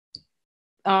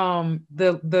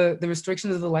the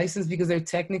restrictions of the license because they're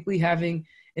technically having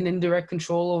an indirect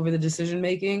control over the decision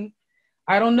making?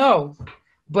 I don't know,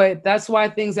 but that's why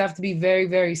things have to be very,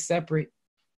 very separate.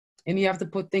 And you have to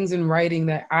put things in writing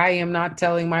that I am not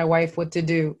telling my wife what to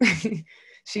do.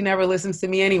 She never listens to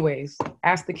me anyways.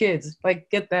 Ask the kids, like,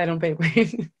 get that on paper.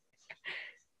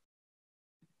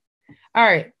 All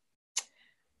right.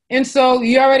 And so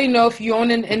you already know if you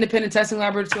own an independent testing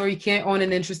laboratory, you can't own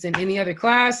an interest in any other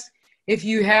class. If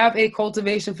you have a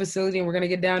cultivation facility, and we're going to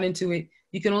get down into it,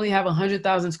 you can only have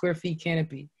 100,000 square feet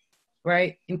canopy,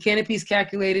 right? And canopy is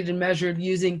calculated and measured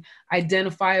using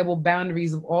identifiable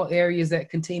boundaries of all areas that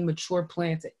contain mature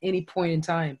plants at any point in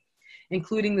time,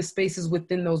 including the spaces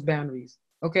within those boundaries,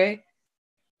 okay?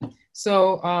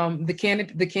 So the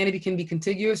canopy can be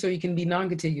contiguous or you can be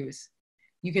non-contiguous.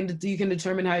 You can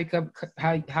determine how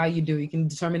you do it. You can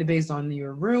determine it based on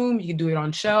your room. You can do it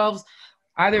on shelves.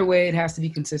 Either way, it has to be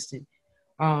consistent.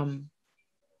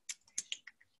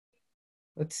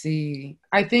 Let's see.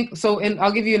 I think so. And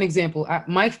I'll give you an example.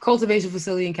 My cultivation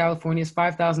facility in California is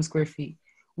 5,000 square feet.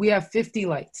 We have 50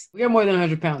 lights. We have more than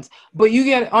 100 pounds, but you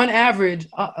get on average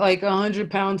like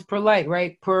 100 pounds per light,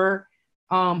 right? Per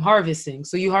harvesting.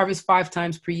 So you harvest 5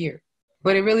 times per year.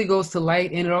 But it really goes to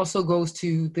light, and it also goes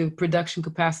to the production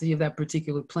capacity of that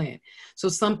particular plant. So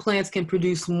some plants can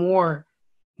produce more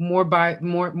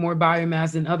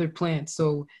biomass than other plants.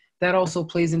 So that also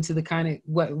plays into the kind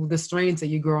of the strains that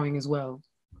you're growing as well.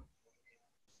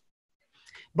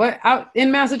 But out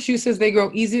in Massachusetts, they grow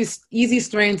easy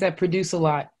strains that produce a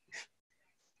lot.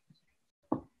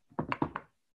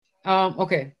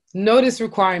 Okay. Notice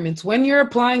requirements. When you're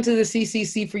applying to the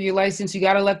CCC for your license, you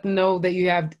got to let them know that you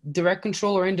have direct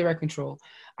control or indirect control,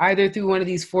 either through one of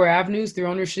these 4 avenues, through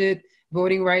ownership,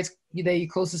 voting rights, that you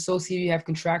close associate, you have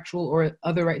contractual or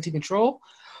other right to control,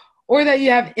 or that you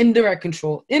have indirect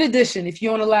control. In addition, if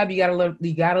you own a lab, you got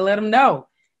to let them know.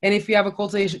 And if you have a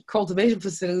cultivation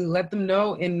facility, let them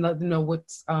know and let them know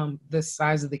what's the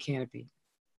size of the canopy.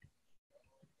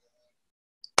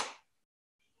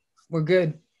 We're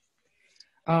good.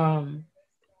 And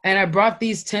I brought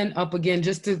these 10 up again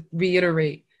just to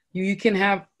reiterate. You can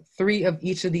have 3 of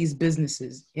each of these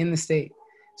businesses in the state.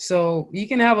 So you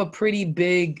can have a pretty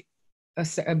big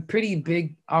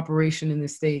operation in the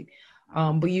state,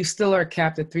 but you still are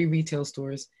capped at 3 retail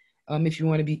stores if you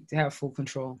want to have full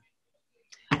control.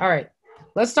 All right,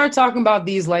 let's start talking about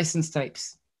these license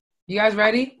types. You guys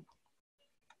ready?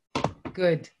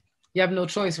 Good. You have no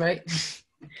choice, right?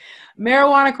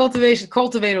 Marijuana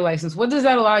cultivator license. What does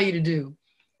that allow you to do?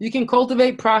 You can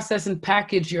cultivate, process, and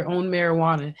package your own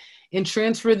marijuana and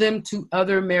transfer them to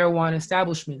other marijuana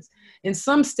establishments. In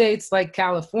some states like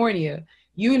California,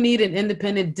 you need an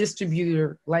independent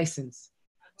distributor license.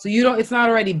 So it's not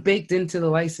already baked into the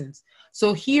license.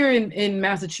 So here in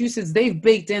Massachusetts, they've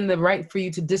baked in the right for you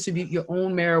to distribute your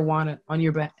own marijuana on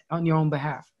your own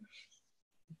behalf.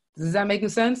 Does that make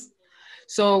sense?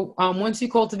 So once you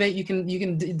cultivate, you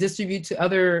can distribute to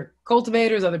other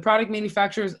cultivators, other product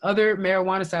manufacturers, other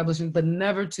marijuana establishments, but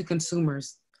never to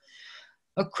consumers.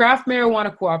 A craft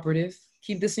marijuana cooperative,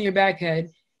 keep this in your back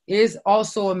head, is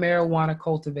also a marijuana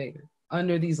cultivator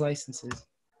under these licenses.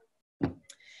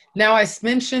 Now, I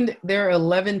mentioned there are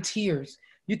 11 tiers.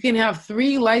 You can have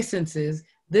 3 licenses.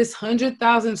 This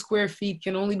 100,000 square feet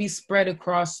can only be spread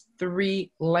across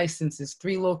 3 licenses,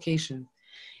 3 locations.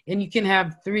 And you can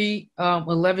have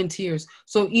 11 tiers.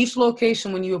 So each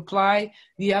location, when you apply,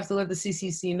 you have to let the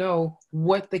CCC know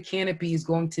what the canopy is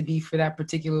going to be for that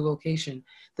particular location.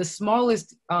 The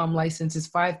smallest license is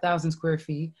 5,000 square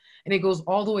feet, and it goes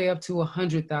all the way up to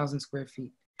 100,000 square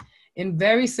feet. And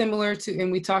very similar to,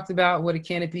 and we talked about what a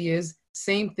canopy is,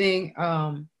 same thing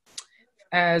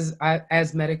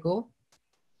as medical.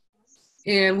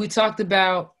 And we talked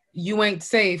about you ain't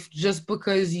safe just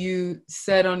because you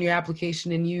said on your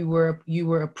application and you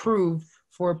were approved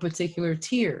for a particular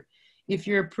tier. If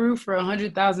you're approved for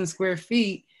 100,000 square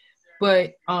feet,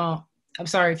 but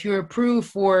if you're approved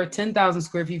for 10,000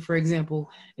 square feet, for example,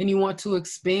 and you want to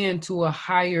expand to a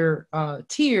higher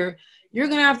tier, you're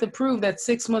going to have to prove that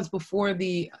 6 months before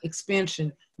the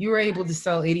expansion, you were able to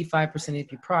sell 85%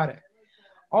 of your product.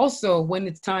 Also, when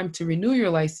it's time to renew your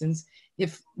license,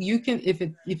 if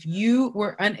you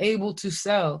were unable to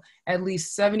sell at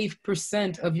least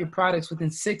 70% of your products within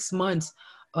 6 months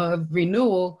of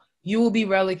renewal, you will be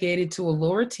relegated to a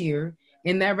lower tier.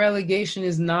 And that relegation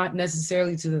is not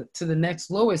necessarily to the next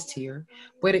lowest tier,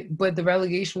 but the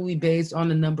relegation will be based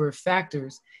on a number of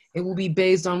factors. It will be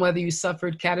based on whether you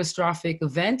suffered catastrophic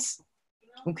events,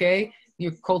 okay,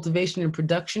 your cultivation and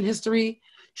production history,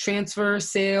 transfer,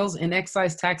 sales, and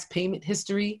excise tax payment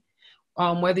history.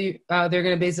 Whether they're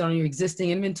going to base it on your existing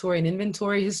inventory and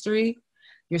inventory history,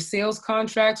 your sales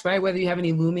contracts, right? Whether you have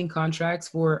any looming contracts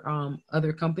for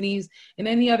other companies, and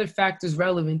any other factors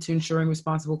relevant to ensuring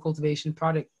responsible cultivation,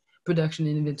 product production,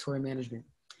 and inventory management.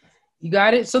 You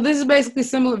got it? So this is basically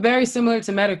similar, very similar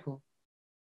to medical.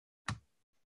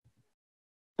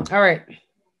 All right.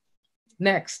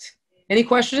 Next. Any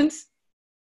questions?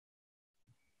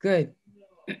 Good.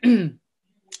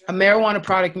 A marijuana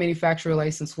product manufacturer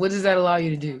license. What does that allow you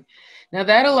to do? Now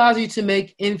that allows you to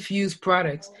make infused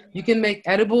products. You can make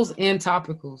edibles and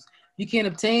topicals. You can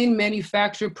obtain,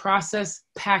 manufacture, process,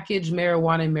 package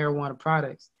marijuana and marijuana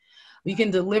products. You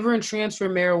can deliver and transfer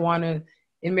marijuana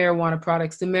and marijuana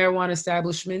products to marijuana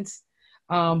establishments,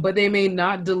 but they may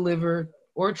not deliver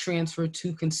or transfer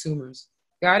to consumers.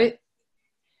 Got it?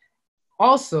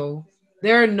 Also,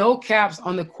 there are no caps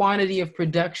on the quantity of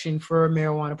production for a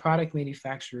marijuana product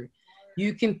manufacturer.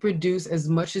 You can produce as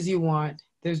much as you want.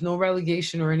 There's no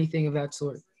relegation or anything of that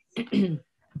sort.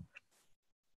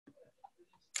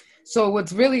 So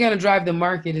what's really going to drive the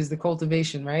market is the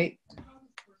cultivation, right?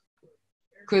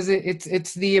 Because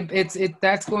that's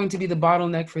going to be the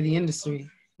bottleneck for the industry.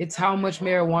 It's how much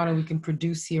marijuana we can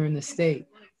produce here in the state.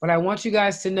 But I want you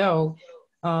guys to know,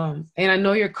 and I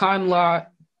know your con law,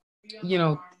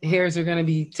 hairs are going to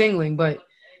be tingling, but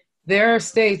there are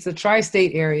states, the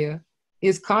tri-state area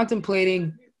is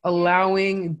contemplating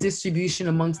allowing distribution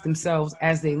amongst themselves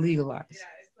as they legalize.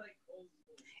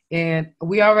 And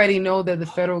we already know that the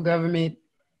federal government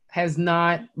has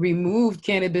not removed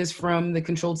cannabis from the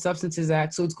Controlled Substances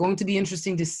Act. So it's going to be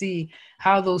interesting to see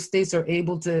how those states are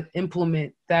able to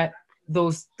implement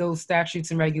those statutes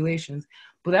and regulations.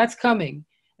 But that's coming.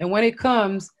 And when it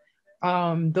comes,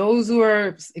 those who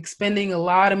are expending a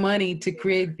lot of money to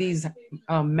create these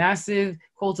massive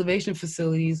cultivation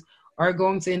facilities are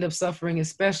going to end up suffering,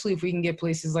 especially if we can get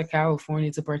places like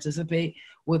California to participate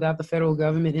without the federal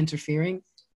government interfering.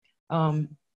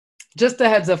 Just a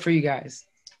heads up for you guys.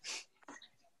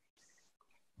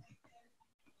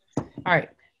 All right,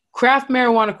 craft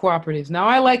marijuana cooperatives. Now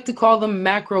I like to call them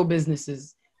macro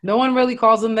businesses. No one really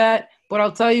calls them that, but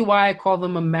I'll tell you why I call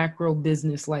them a macro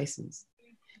business license.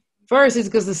 First is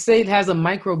because the state has a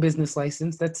micro business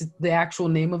license. That's the actual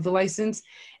name of the license.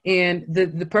 And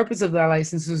the purpose of that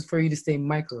license is for you to stay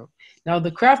micro. Now,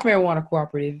 the craft marijuana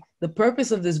cooperative, the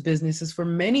purpose of this business is for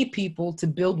many people to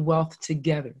build wealth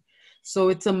together. So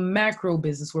it's a macro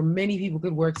business where many people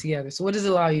could work together. So what does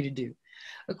it allow you to do?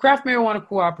 A craft marijuana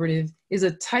cooperative is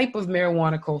a type of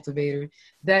marijuana cultivator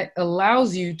that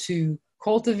allows you to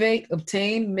cultivate,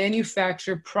 obtain,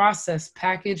 manufacture, process,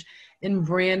 package, and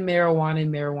brand marijuana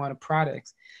and marijuana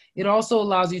products. It also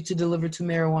allows you to deliver to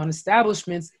marijuana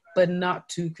establishments, but not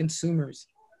to consumers.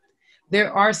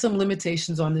 There are some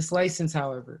limitations on this license,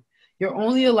 however. You're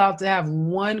only allowed to have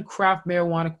one craft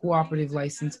marijuana cooperative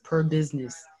license per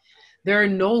business. There are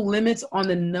no limits on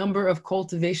the number of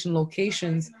cultivation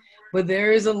locations, but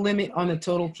there is a limit on the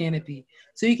total canopy.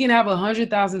 So you can have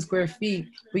 100,000 square feet,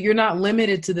 but you're not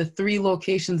limited to the 3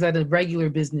 locations that a regular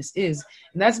business is.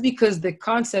 And that's because the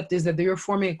concept is that you're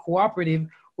forming a cooperative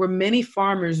where many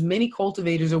farmers, many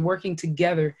cultivators are working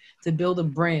together to build a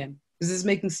brand. Is this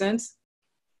making sense?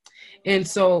 And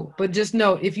so, but just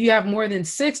note, if you have more than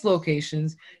 6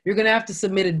 locations, you're going to have to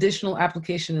submit additional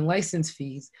application and license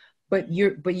fees. But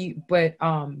you're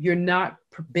not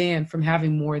banned from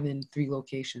having more than 3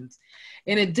 locations.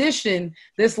 In addition,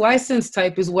 this license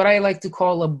type is what I like to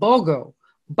call a BOGO,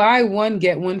 buy one,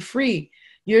 get one free.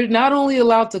 You're not only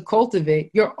allowed to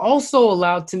cultivate, you're also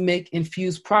allowed to make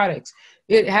infused products.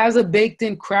 It has a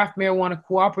baked-in craft marijuana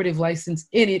cooperative license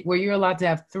in it where you're allowed to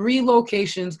have 3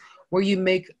 locations where you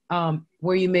make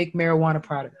marijuana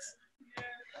products.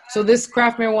 So this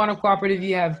craft marijuana cooperative,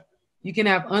 you can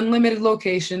have unlimited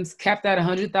locations, capped at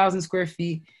 100,000 square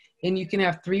feet, and you can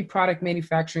have 3 product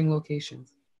manufacturing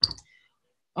locations.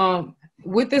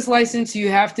 With this license, you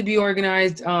have to be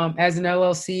organized as an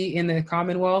LLC in the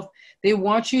Commonwealth. They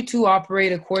want you to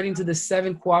operate according to the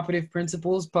 7 cooperative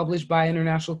principles published by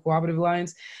International Cooperative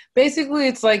Alliance. Basically,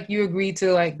 it's like you agree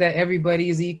to that everybody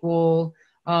is equal,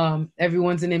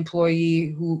 everyone's an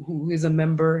employee who is a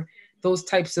member, those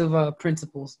types of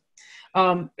principles.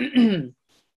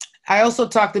 I also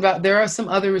talked about there are some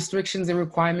other restrictions and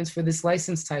requirements for this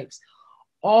license types.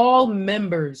 All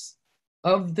members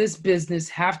of this business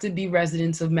have to be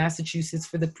residents of Massachusetts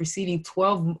for the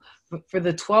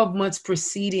 12 months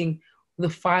preceding the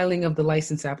filing of the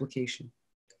license application.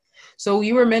 So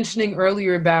you were mentioning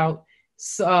earlier about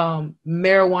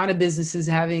marijuana businesses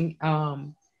having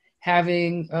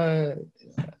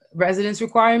residence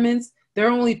requirements. There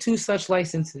are only two such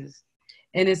licenses,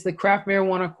 and it's the craft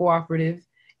marijuana cooperative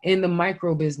and the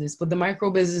micro business. But the micro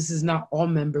business is not all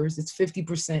members, it's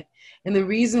 50%. And the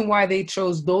reason why they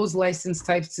chose those license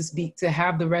types to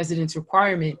have the residence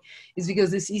requirement is because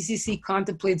this ECC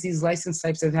contemplates these license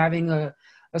types of having a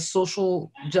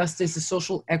social justice, a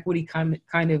social equity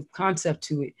kind of concept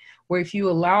to it, where if you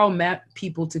allow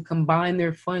people to combine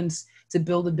their funds to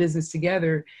build a business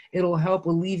together, it'll help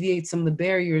alleviate some of the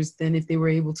barriers than if they were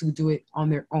able to do it on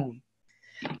their own.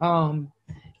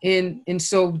 And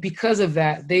so because of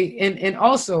that, and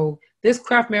also this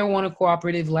craft marijuana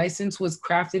cooperative license was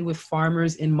crafted with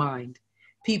farmers in mind,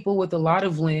 people with a lot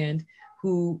of land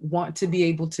who want to be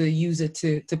able to use it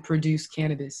to produce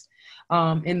cannabis.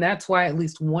 And that's why at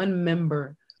least one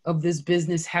member of this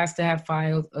business has to have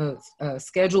filed a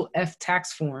Schedule F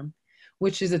tax form,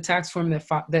 which is a tax form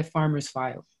that farmers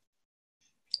file.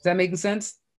 Is that making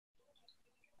sense?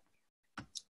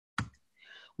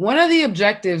 One of the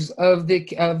objectives of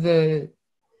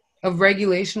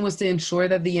regulation was to ensure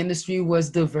that the industry was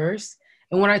diverse.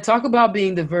 And when I talk about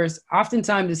being diverse,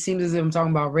 oftentimes it seems as if I'm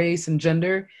talking about race and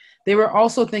gender. They were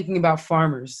also thinking about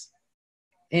farmers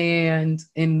and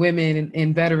women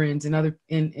and veterans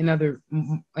and other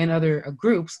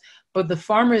groups. But the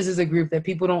farmers is a group that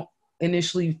people don't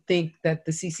initially think that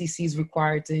the CCC is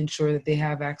required to ensure that they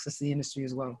have access to the industry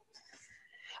as well.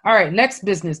 All right, next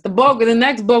business, the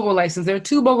next BOGO license. There are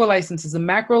two BOGO licenses, a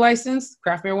macro license,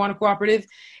 craft marijuana cooperative,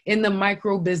 and the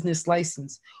micro business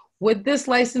license. What this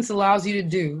license allows you to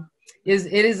do is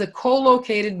it is a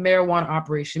co-located marijuana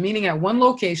operation, meaning at one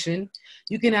location,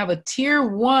 you can have a tier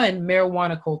 1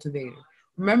 marijuana cultivator.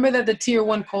 Remember that the tier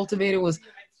 1 cultivator was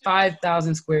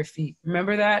 5,000 square feet.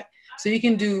 Remember that? So you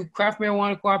can do craft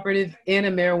marijuana cooperative and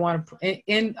be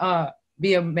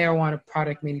a marijuana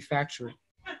product manufacturer.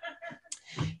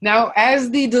 Now, as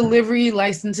the delivery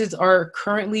licenses are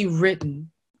currently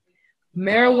written,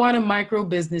 marijuana micro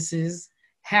businesses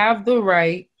have the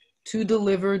right to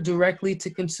deliver directly to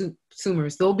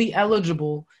consumers. They'll be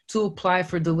eligible to apply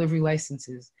for delivery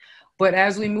licenses. But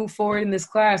as we move forward in this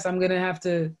class, I'm going to have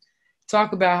to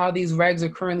talk about how these regs are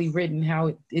currently written,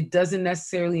 how it doesn't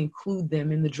necessarily include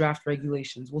them in the draft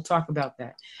regulations. We'll talk about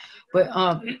that. But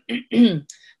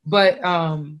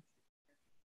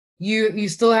you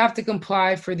still have to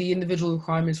comply for the individual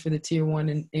requirements for the tier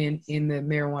 1 and in the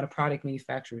marijuana product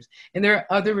manufacturers. And there are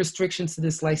other restrictions to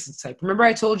this license type. Remember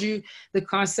I told you the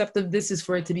concept of this is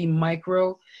for it to be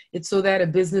micro. It's so that a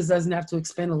business doesn't have to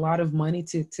expend a lot of money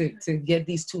to get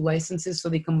these two licenses, so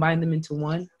they combine them into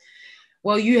one.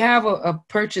 Well, you have a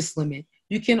purchase limit.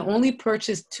 You can only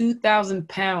purchase 2,000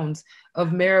 pounds of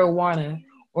marijuana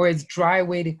or its dry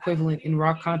weight equivalent in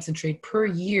raw concentrate per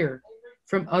year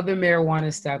from other marijuana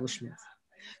establishments.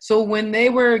 So when they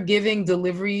were giving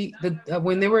delivery,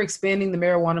 when they were expanding the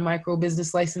marijuana micro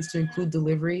business license to include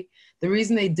delivery, the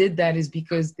reason they did that is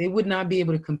because they would not be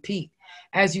able to compete.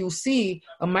 As you'll see,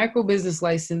 a micro business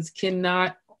license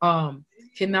cannot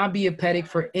be a predicate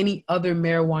for any other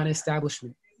marijuana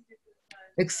establishment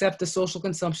except the social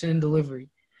consumption and delivery.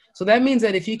 So that means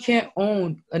that if you can't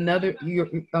own a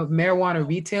marijuana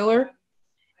retailer,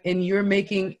 and you're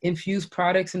making infused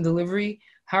products and delivery,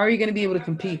 how are you going to be able to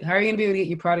compete? How are you going to be able to get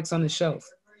your products on the shelf?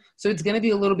 So it's going to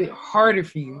be a little bit harder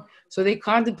for you. So they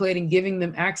contemplating giving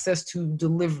them access to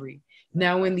delivery.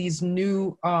 Now in these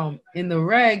new, in the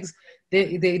regs,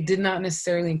 they did not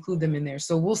necessarily include them in there.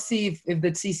 So we'll see if the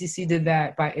CCC did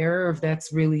that by error, or if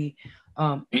that's really,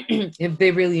 if they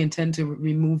really intend to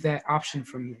remove that option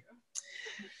from you.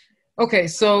 Okay,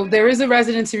 so there is a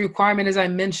residency requirement, as I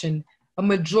mentioned. A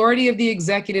majority of the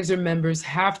executives or members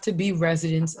have to be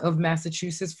residents of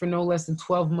Massachusetts for no less than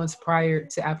 12 months prior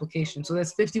to application. So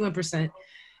that's 51%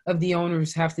 of the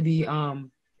owners have to be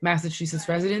Massachusetts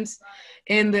residents.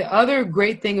 And the other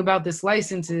great thing about this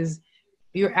license is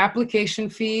your application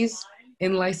fees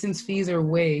and license fees are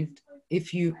waived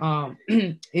if you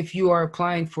are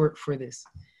applying for this.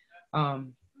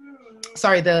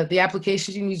 Sorry, the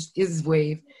application is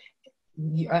waived.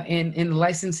 And the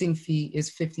licensing fee is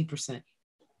 50%.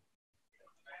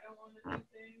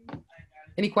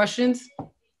 Any questions?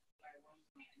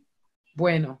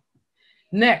 Bueno.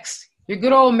 Next, your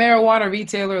good old marijuana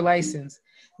retailer license.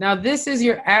 Now, this is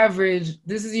your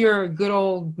good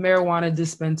old marijuana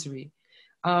dispensary.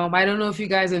 I don't know if you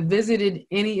guys have visited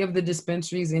any of the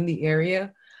dispensaries in the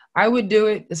area. I would do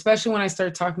it, especially when I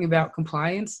start talking about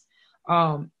compliance,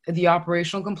 the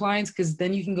operational compliance, because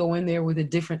then you can go in there with a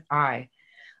different eye.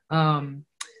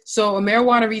 So a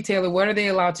marijuana retailer, what are they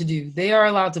allowed to do? They are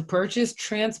allowed to purchase,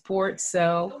 transport,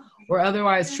 sell, or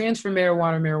otherwise transfer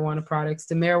marijuana products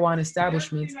to marijuana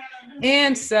establishments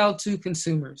and sell to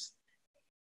consumers.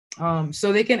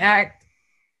 So they can act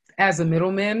as a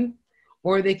middleman,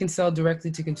 or they can sell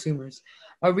directly to consumers.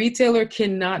 A retailer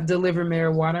cannot deliver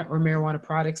marijuana or marijuana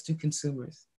products to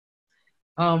consumers.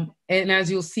 And as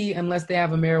you'll see, unless they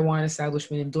have a marijuana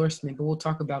establishment endorsement, but we'll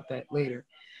talk about that later.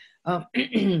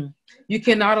 You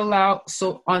cannot allow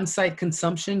on-site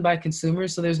consumption by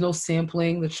consumers, so there's no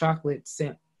sampling the chocolate,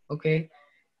 okay?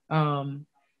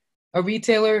 A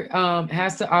retailer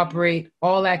has to operate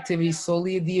all activities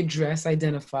solely at the address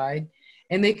identified,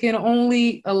 and they can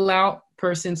only allow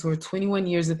persons who are 21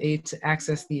 years of age to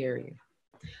access the area,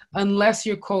 unless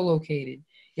you're co-located.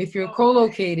 If you're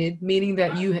co-located, meaning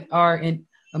that you are in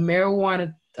a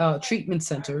marijuana treatment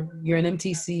center, you're an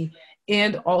MTC,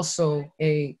 and also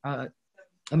a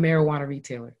marijuana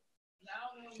retailer.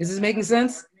 Is this making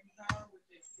sense?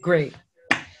 Great.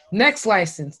 Next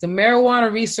license, the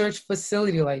Marijuana Research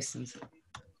Facility License.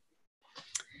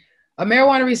 A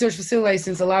marijuana research facility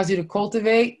license allows you to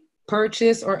cultivate,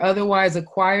 purchase, or otherwise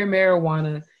acquire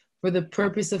marijuana for the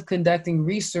purpose of conducting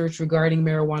research regarding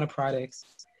marijuana products.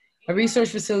 A research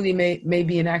facility may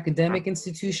be an academic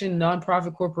institution,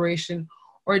 nonprofit corporation,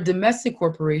 or a domestic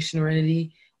corporation or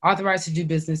entity authorized to do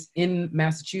business in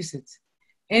Massachusetts.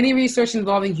 Any research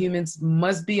involving humans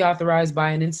must be authorized by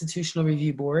an institutional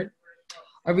review board.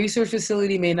 A research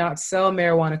facility may not sell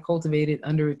marijuana cultivated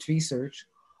under its research.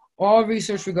 All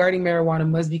research regarding marijuana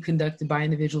must be conducted by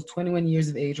individuals 21 years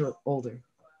of age or older.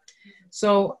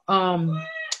 So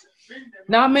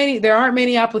there aren't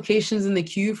many applications in the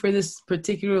queue for this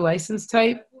particular license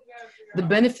type. The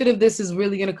benefit of this is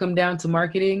really going to come down to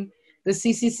marketing. The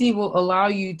CCC will allow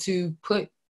you to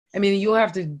you'll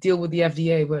have to deal with the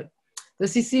FDA, but the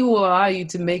CCC will allow you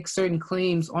to make certain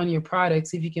claims on your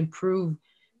products if you can prove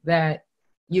that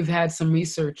you've had some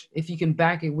research, if you can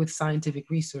back it with scientific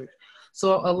research.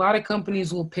 So a lot of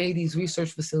companies will pay these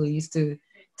research facilities to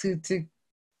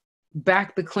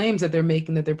back the claims that they're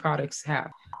making that their products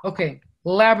have. Okay,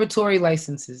 laboratory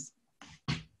licenses.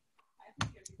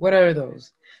 What are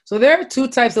those? So there are two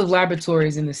types of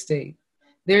laboratories in the state.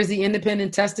 There's the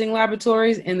independent testing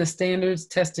laboratories and the standards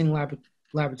testing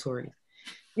laboratory.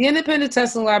 The independent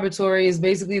testing laboratory is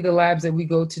basically the labs that we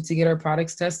go to get our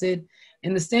products tested.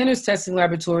 And the standards testing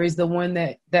laboratory is the one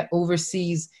that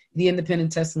oversees the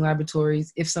independent testing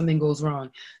laboratories if something goes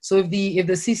wrong. So if the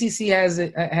CCC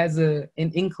has an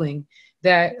inkling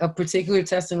that a particular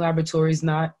testing laboratory is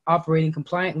not operating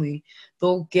compliantly,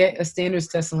 they'll get a standards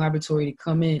testing laboratory to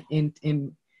come in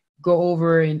and go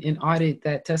over and audit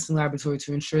that testing laboratory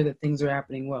to ensure that things are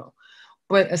happening well.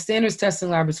 But a standards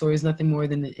testing laboratory is nothing more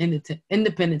than an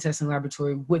independent testing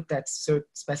laboratory with that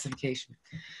specification.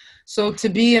 So to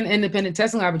be an independent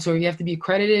testing laboratory, you have to be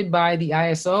accredited by the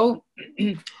ISO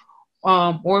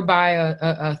or by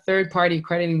a third-party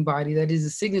accrediting body that is a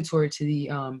signatory to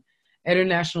the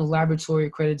International Laboratory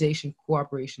Accreditation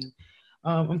Cooperation.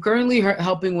 I'm currently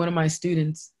helping one of my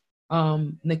students,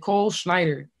 Nicole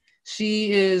Schneider.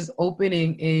 She is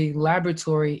opening a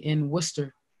laboratory in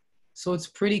Worcester. So it's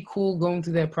pretty cool going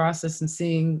through that process and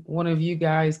seeing one of you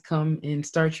guys come and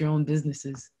start your own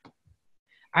businesses.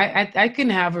 I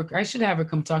should have her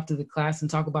come talk to the class and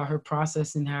talk about her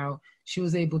process and how she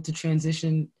was able to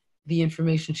transition the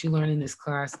information she learned in this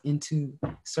class into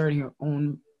starting her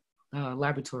own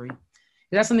laboratory. Is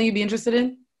that something you'd be interested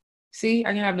in? See,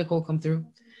 I can have Nicole come through.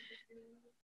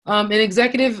 An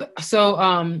executive,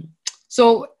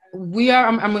 so we are,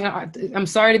 I'm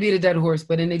sorry to beat a dead horse,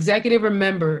 but an executive or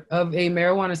member of a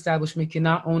marijuana establishment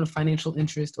cannot own a financial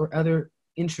interest or other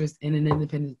interest in an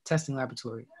independent testing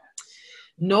laboratory.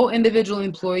 No individual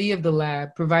employee of the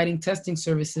lab providing testing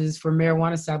services for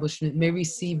marijuana establishment may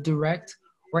receive direct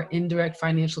or indirect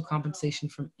financial compensation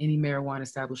from any marijuana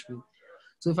establishment.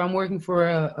 So if I'm working for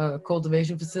a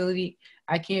cultivation facility,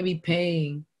 I can't be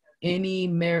paying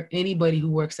anybody who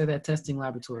works at that testing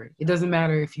laboratory. It doesn't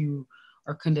matter if you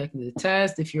are conducting the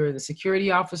test, if you're the security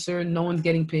officer, no one's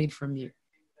getting paid from you.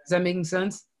 Is that making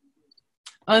sense?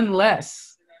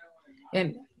 Unless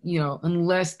they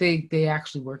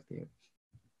actually work there.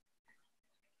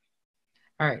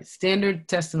 All right, standard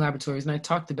testing laboratories, and I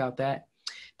talked about that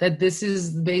this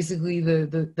is basically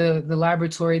the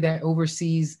laboratory that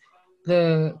oversees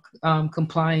the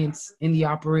compliance in the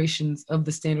operations of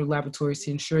the standard laboratories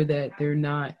to ensure that they're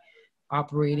not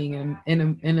operating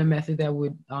in a method that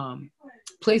would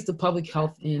place the public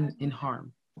health in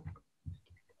harm.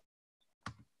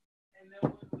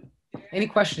 Any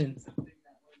questions?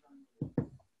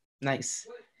 Nice.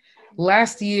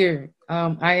 Last year,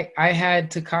 I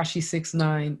had Tekashi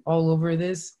 69 all over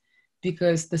this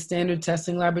because the standard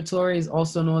testing laboratory is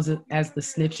also known as the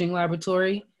snitching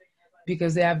laboratory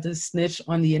because they have to snitch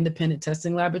on the independent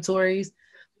testing laboratories.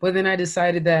 But then I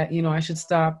decided that, I should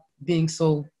stop being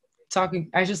so talking.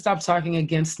 I should stop talking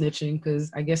against snitching,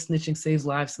 because I guess snitching saves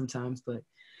lives sometimes, but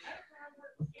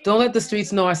don't let the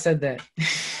streets know I said that.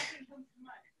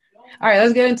 All right,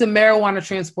 let's get into marijuana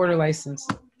transporter license.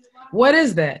 What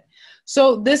is that?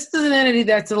 So this is an entity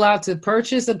that's allowed to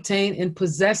purchase, obtain, and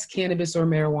possess cannabis or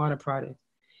marijuana product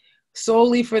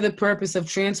solely for the purpose of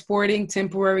transporting,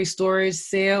 temporary storage,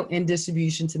 sale, and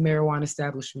distribution to marijuana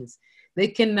establishments. They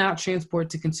cannot transport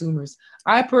to consumers.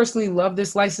 I personally love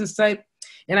this license type,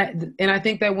 and I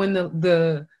think that when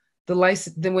the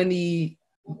license, when the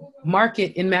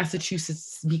market in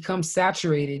Massachusetts becomes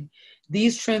saturated,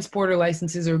 these transporter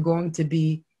licenses are going to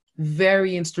be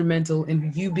very instrumental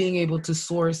in you being able to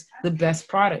source the best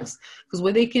products. Because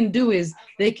what they can do is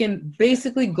they can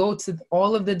basically go to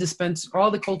all of the all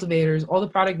the cultivators, all the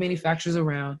product manufacturers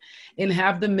around, and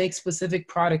have them make specific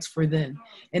products for them.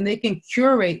 And they can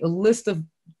curate a list of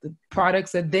the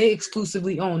products that they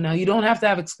exclusively own. Now, you don't have to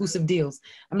have exclusive deals.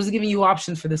 I'm just giving you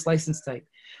options for this license type,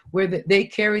 where they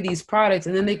carry these products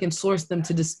and then they can source them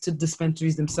to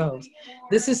dispensaries themselves.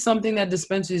 This is something that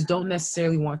dispensaries don't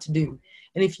necessarily want to do.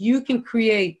 And if you can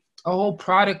create a whole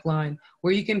product line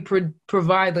where you can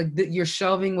provide like your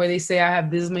shelving, where they say, I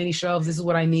have this many shelves, this is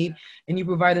what I need, and you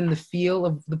provide them the feel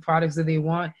of the products that they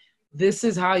want, this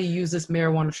is how you use this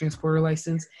marijuana transporter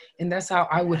license. And that's how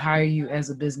I would hire you as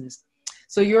a business.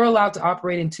 So you're allowed to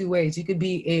operate in two ways. You could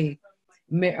be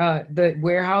the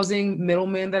warehousing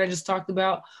middleman that I just talked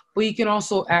about, but you can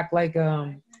also act like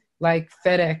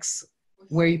FedEx,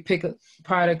 where you pick a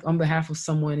product on behalf of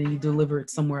someone and you deliver it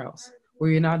somewhere else,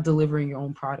 where you're not delivering your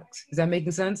own products. Is that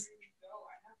making sense?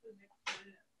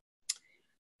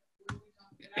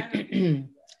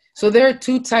 So there are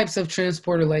two types of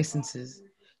transporter licenses.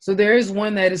 So there is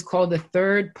one that is called the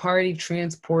third-party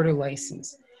transporter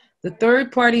license. The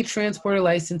third-party transporter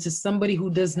license is somebody who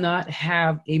does not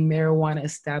have a marijuana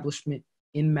establishment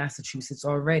in Massachusetts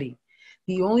already.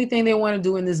 The only thing they want to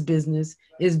do in this business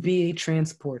is be a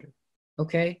transporter,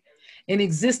 okay? An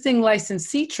existing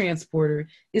licensee transporter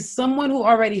is someone who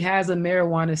already has a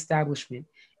marijuana establishment.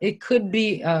 It could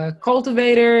be a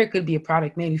cultivator, it could be a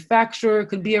product manufacturer, it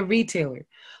could be a retailer.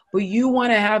 But you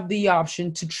want to have the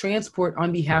option to transport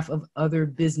on behalf of other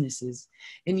businesses.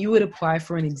 And you would apply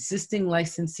for an existing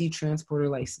licensee transporter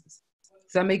license.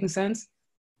 Is that making sense?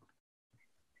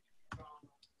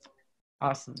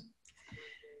 Awesome.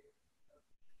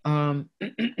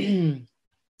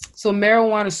 So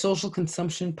marijuana social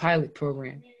consumption pilot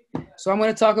program. So I'm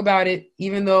going to talk about it,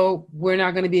 even though we're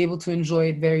not going to be able to enjoy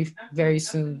it very, very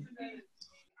soon.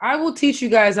 I will teach you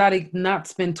guys how to not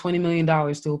spend $20 million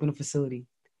to open a facility.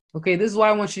 Okay, this is why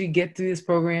I want you to get through this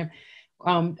program.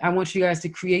 I want you guys to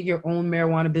create your own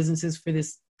marijuana businesses for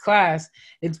this class.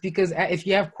 It's because if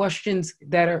you have questions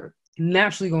that are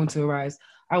naturally going to arise,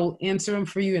 I will answer them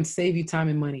for you and save you time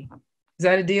and money. Is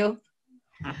that a deal?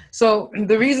 So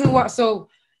the reason why, so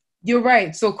you're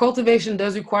right. So cultivation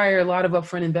does require a lot of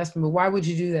upfront investment, but why would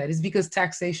you do that? It's because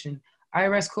taxation.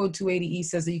 IRS Code 280E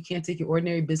says that you can't take your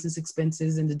ordinary business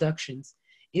expenses and deductions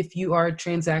if you are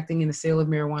transacting in the sale of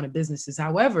marijuana businesses.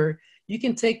 However, you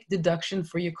can take deduction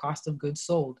for your cost of goods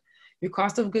sold. Your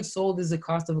cost of goods sold is the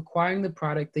cost of acquiring the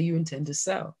product that you intend to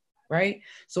sell, right?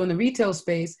 So in the retail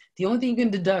space, the only thing you can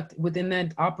deduct within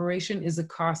that operation is the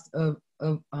cost of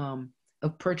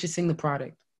purchasing the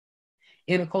product.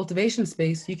 In a cultivation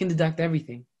space, you can deduct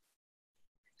everything.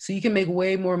 So you can make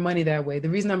way more money that way. The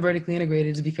reason I'm vertically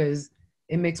integrated is because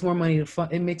it makes more money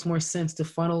it makes more sense to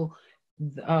funnel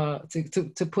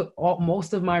to put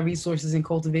most of my resources in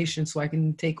cultivation, so I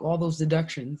can take all those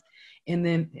deductions and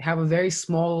then have a very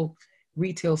small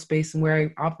retail space and where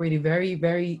I operate very,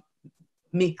 very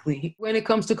meekly when it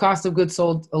comes to cost of goods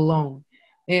sold alone.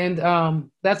 And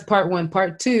that's part one.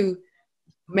 Part two,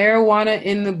 marijuana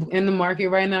in the market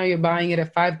right now, you're buying it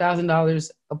at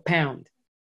 $5,000 a pound.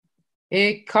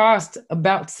 It costs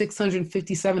about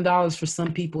 $657 for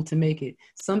some people to make it.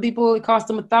 Some people, it costs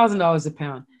them $1,000 a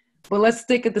pound. But let's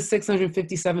stick at the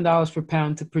 $657 per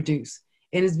pound to produce.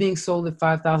 And it's being sold at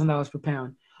 $5,000 per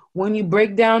pound. When you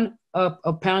break down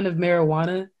a pound of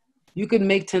marijuana, you could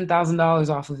make $10,000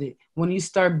 off of it when you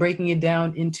start breaking it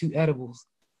down into edibles.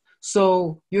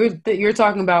 So you're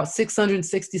talking about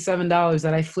 $667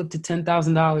 that I flip to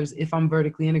 $10,000 if I'm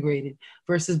vertically integrated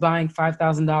versus buying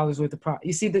 $5,000 worth of product.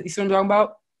 You see what I'm talking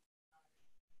about?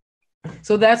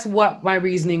 So that's what my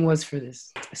reasoning was for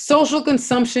this. Social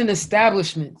consumption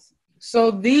establishments. So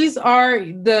these are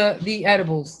the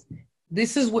edibles.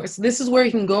 This is where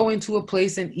you can go into a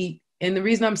place and eat. And the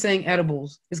reason I'm saying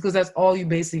edibles is because that's all you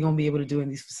basically gonna be able to do in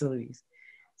these facilities.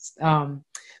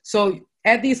 So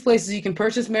at these places, you can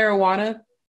purchase marijuana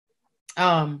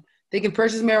They can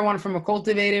purchase marijuana from a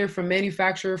cultivator, from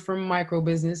manufacturer, from micro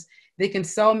business. They can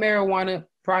sell marijuana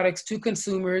products to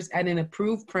consumers at an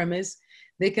approved premise.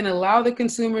 They can allow the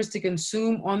consumers to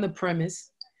consume on the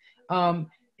premise.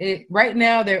 Right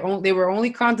now, they were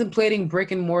only contemplating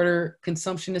brick and mortar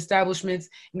consumption establishments,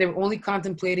 and they were only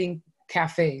contemplating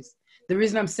cafes. The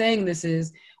reason I'm saying this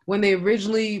is when they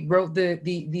originally wrote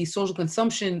the social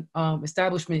consumption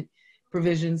establishment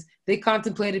provisions, they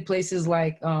contemplated places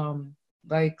like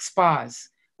spas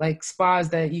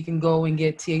that you can go and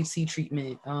get THC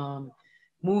treatment,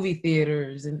 movie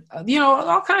theaters, and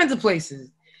all kinds of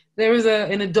places. There was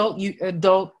an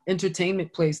adult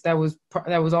entertainment place that was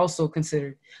also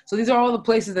considered. So these are all the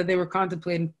places that they were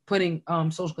contemplating putting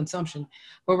social consumption.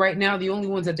 But right now, the only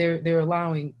ones that they're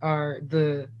allowing are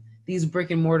these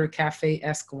brick and mortar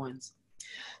cafe-esque ones.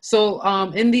 So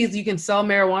in these, you can sell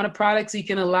marijuana products. You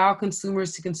can allow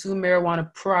consumers to consume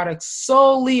marijuana products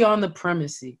solely on the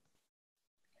premises.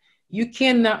 You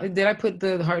cannot. Did I put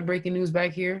the heartbreaking news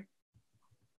back here?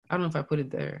 I don't know if I put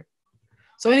it there.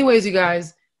 So anyways, you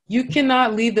guys, you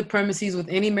cannot leave the premises with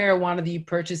any marijuana that you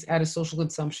purchase at a social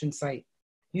consumption site.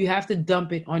 You have to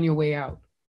dump it on your way out.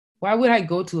 Why would I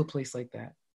go to a place like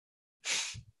that?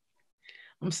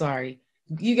 I'm sorry.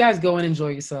 You guys go and enjoy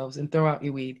yourselves and throw out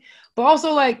your weed. But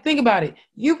also, think about it.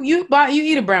 You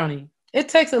eat a brownie. It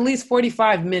takes at least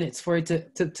 45 minutes for it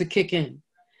to kick in.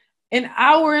 An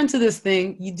hour into this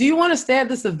thing, do you want to stay at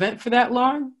this event for that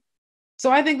long?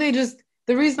 So I think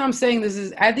the reason I'm saying this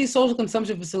is at these social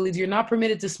consumption facilities, you're not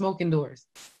permitted to smoke indoors.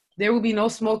 There will be no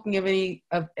smoking of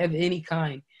any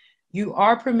kind. You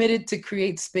are permitted to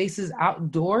create spaces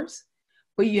outdoors,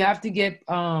 but you have to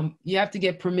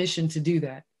get permission to do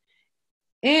that.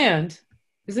 And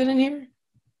is it in here?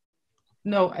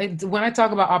 No, when I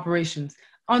talk about operations,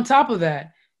 on top of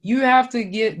that,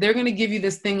 they're going to give you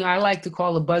this thing I like to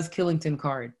call a Buzz Killington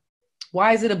card.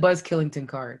 Why is it a Buzz Killington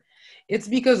card? It's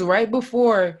because right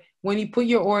before, when you put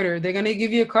your order, they're going to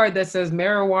give you a card that says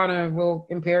marijuana will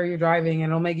impair your driving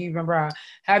and it'll make you remember,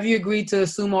 have you agreed to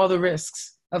assume all the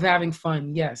risks of having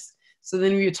fun? Yes. So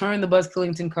then you return the Buzz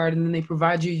Killington card and then they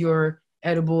provide you your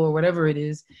edible or whatever it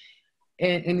is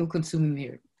and you'll consume them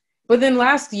here. But then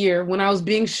last year when I was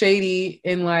being shady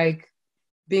and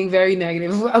being very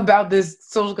negative about this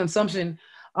social consumption,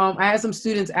 I had some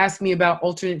students ask me about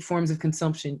alternate forms of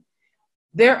consumption.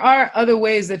 There are other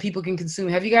ways that people can consume.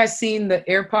 Have you guys seen the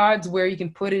AirPods where you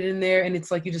can put it in there and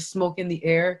it's like you just smoke in the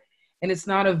air and it's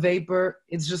not a vapor,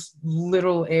 it's just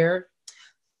literal air?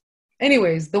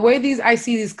 Anyways, the way I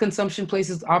see these consumption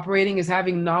places operating is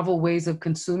having novel ways of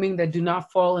consuming that do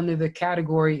not fall under the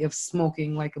category of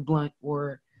smoking like a blunt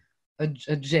or a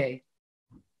J.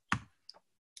 All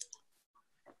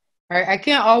right, I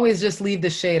can't always just leave the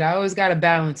shade. I always got to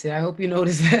balance it. I hope you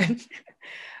notice that.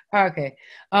 Okay.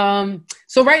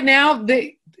 So right now,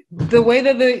 the way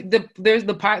that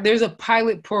there's a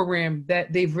pilot program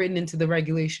that they've written into the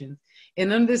regulations,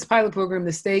 and under this pilot program,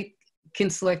 the state can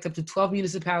select up to 12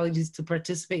 municipalities to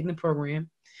participate in the program.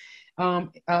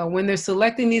 When they're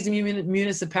selecting these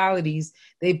municipalities,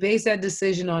 they base that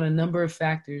decision on a number of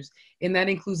factors, and that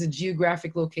includes a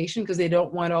geographic location because they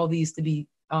don't want all these to be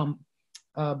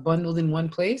bundled in one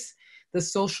place. The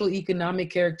social economic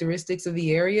characteristics of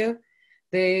the area.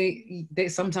 They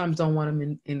sometimes don't want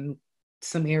them in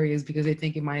some areas because they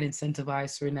think it might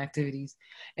incentivize certain activities.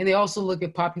 And they also look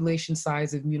at population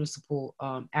size of municipal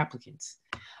applicants.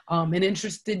 An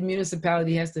interested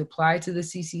municipality has to apply to the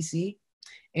CCC,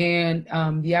 and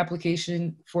the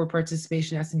application for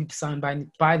participation has to be signed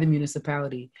by the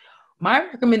municipality. My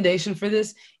recommendation for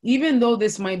this, even though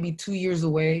this might be 2 years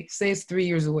away, say it's 3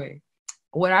 years away,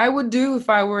 what I would do if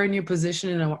I were in your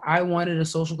position and I wanted a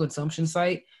social consumption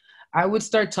site, I would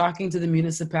start talking to the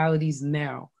municipalities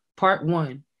now. Part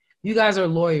one, you guys are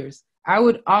lawyers. I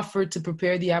would offer to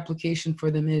prepare the application for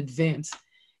them in advance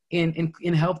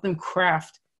and help them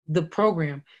craft the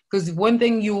program. Because one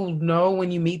thing you'll know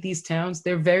when you meet these towns,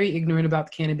 they're very ignorant about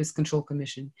the Cannabis Control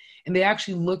Commission. And they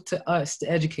actually look to us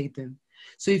to educate them.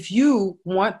 So if you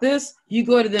want this, you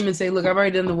go to them and say, look, I've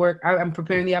already done the work. I'm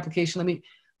preparing the application.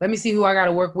 Let me see who I got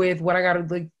to work with, what I got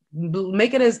to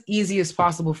make it as easy as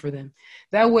possible for them.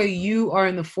 That way you are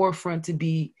in the forefront to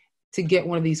get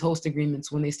one of these host agreements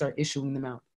when they start issuing them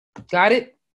out. Got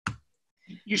it?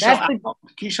 Can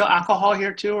you show alcohol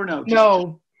here too or no?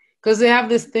 No, because they have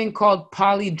this thing called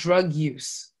polydrug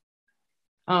use.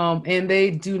 And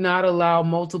they do not allow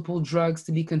multiple drugs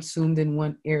to be consumed in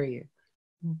one area,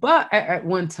 but at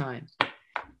one time.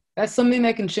 That's something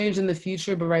that can change in the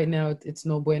future, but right now it's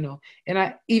no bueno.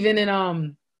 And even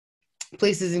in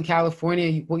places in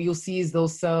California, what you'll see is they'll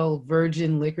sell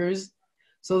virgin liquors.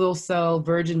 So they'll sell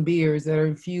virgin beers that are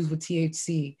infused with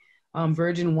THC,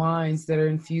 virgin wines that are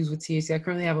infused with THC. I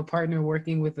currently have a partner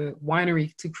working with a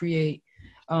winery to create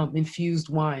infused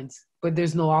wines, but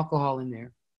there's no alcohol in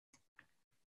there.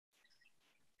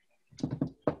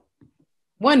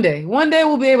 One day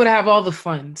we'll be able to have all the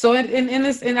fun. So in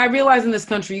this, and I realize in this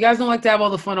country, you guys don't like to have all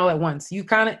the fun all at once. You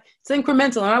kind of, it's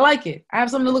incremental, and I like it. I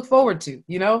have something to look forward to,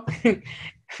 you know? All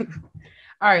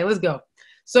right, let's go.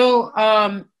 So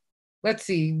let's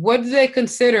see, what do they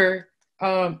consider?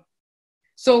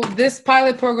 So this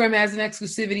pilot program has an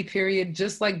exclusivity period,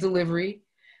 just like delivery.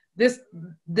 This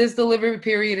delivery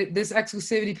period, this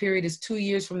exclusivity period is 2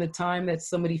 years from the time that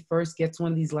somebody first gets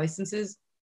one of these licenses.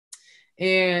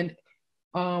 And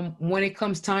when it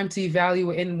comes time to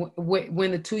evaluate, and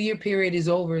when the 2-year period is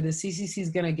over, the CCC is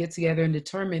going to get together and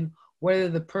determine whether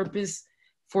the purpose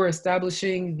for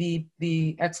establishing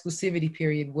the exclusivity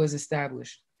period was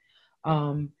established.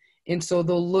 And so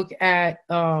they'll look at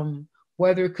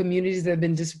whether communities that have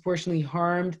been disproportionately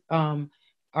harmed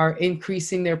are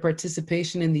increasing their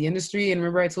participation in the industry. And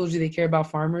remember, I told you they care about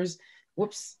farmers.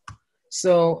 Whoops.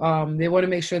 So they want to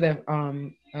make sure that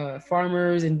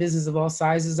farmers and businesses of all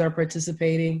sizes are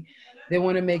participating. They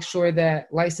want to make sure that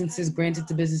licenses granted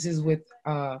to businesses with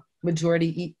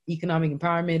majority economic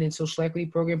empowerment and social equity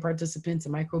program participants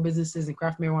and micro businesses and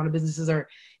craft marijuana businesses are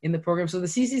in the program. So the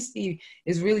CCC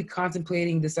is really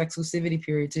contemplating this exclusivity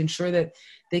period to ensure that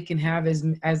they can have as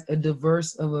a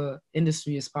diverse of a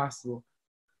industry as possible.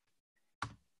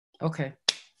 Okay,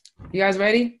 you guys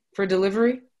ready for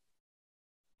delivery?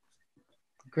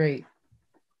 Great.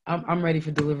 I'm ready for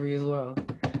delivery as well.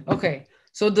 Okay,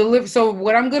 so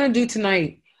what I'm gonna do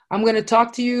tonight, I'm gonna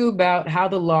talk to you about how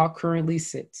the law currently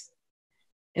sits.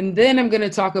 And then I'm gonna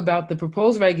talk about the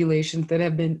proposed regulations that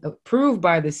have been approved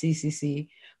by the CCC,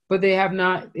 but they have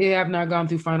not gone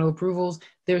through final approvals.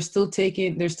 They're still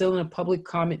in a public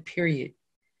comment period.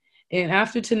 And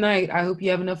after tonight, I hope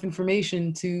you have enough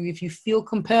information to, if you feel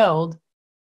compelled,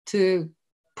 to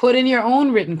put in your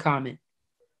own written comment.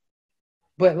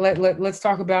 But let's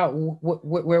talk about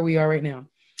where we are right now.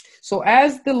 So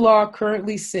as the law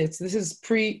currently sits, this is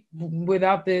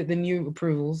without the new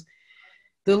approvals,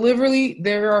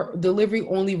 there are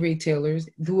delivery-only retailers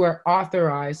who are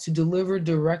authorized to deliver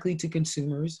directly to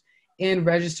consumers and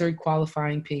registered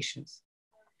qualifying patients.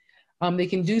 They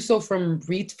can do so from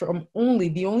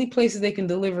the only places they can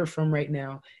deliver from right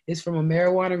now is from a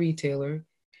marijuana retailer,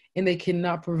 and they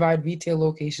cannot provide retail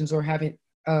locations or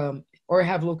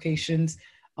have locations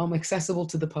accessible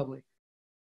to the public.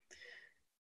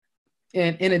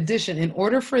 And in addition, in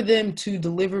order for them to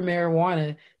deliver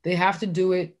marijuana, they have to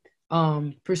do it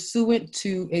pursuant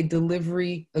to a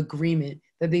delivery agreement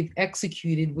that they've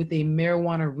executed with a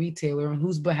marijuana retailer on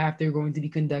whose behalf they're going to be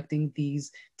conducting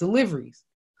these deliveries.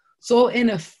 So in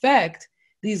effect,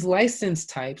 these license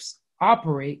types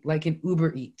operate like an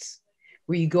Uber Eats,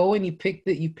 where you go and you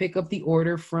pick up the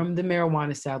order from the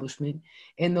marijuana establishment,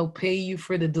 and they'll pay you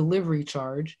for the delivery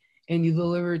charge, and you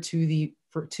deliver it to the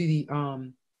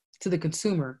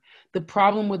consumer. The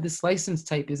problem with this license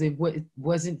type is it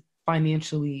wasn't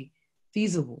financially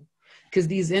feasible, because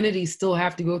these entities still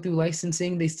have to go through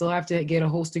licensing. They still have to get a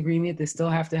host agreement. They still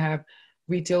have to have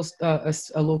retail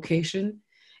a location,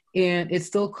 and it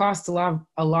still costs a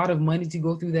lot of money to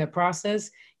go through that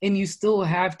process. And you still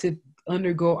have to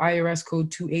undergo IRS code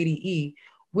 280E,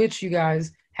 which, you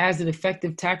guys, has an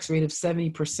effective tax rate of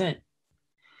 70%.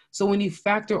 So when you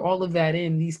factor all of that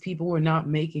in, these people were not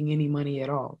making any money at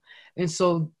all. And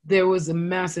so there was a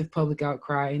massive public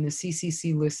outcry, and the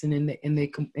CCC listened, and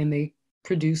they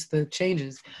produced the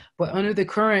changes. But under the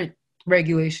current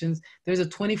regulations, there's a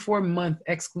 24-month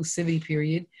exclusivity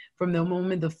period from the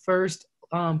moment the first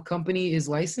company is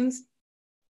licensed.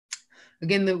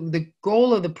 Again, the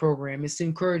goal of the program is to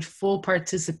encourage full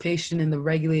participation in the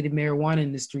regulated marijuana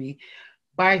industry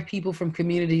by people from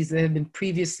communities that have been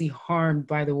previously harmed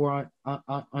by the war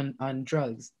on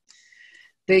drugs.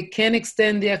 They can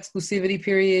extend the exclusivity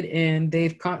period, and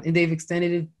they've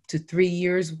extended it to 3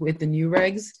 years with the new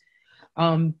regs.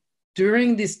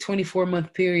 During this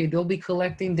 24-month period, they'll be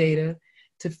collecting data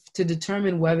to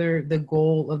determine whether the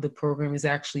goal of the program is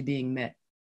actually being met.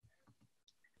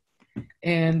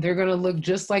 And they're going to look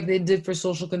just like they did for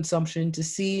social consumption to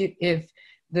see if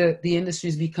the industry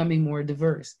is becoming more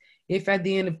diverse. If at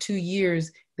the end of 2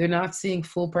 years, they're not seeing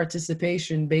full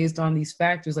participation based on these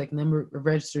factors like number of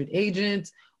registered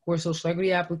agents or social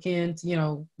equity applicants,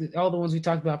 all the ones we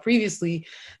talked about previously,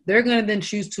 they're going to then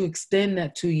choose to extend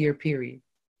that 2-year period.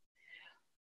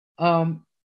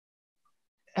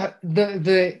 We're going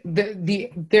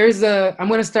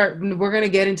to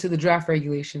get into the draft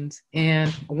regulations.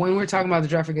 And when we're talking about the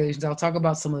draft regulations, I'll talk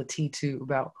about some of the T2,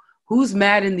 about who's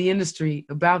mad in the industry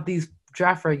about these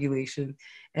draft regulations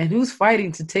and who's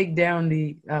fighting to take down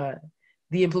the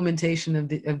implementation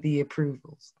of the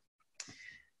approvals.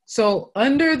 So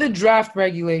under the draft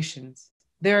regulations,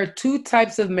 there are two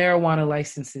types of marijuana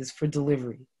licenses for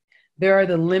delivery. There are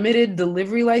the limited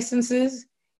delivery licenses,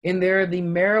 and there are the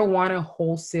marijuana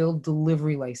wholesale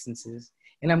delivery licenses.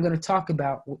 And I'm going to talk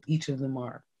about what each of them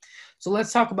are. So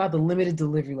let's talk about the limited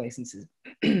delivery licenses.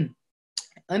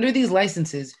 Under these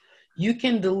licenses, you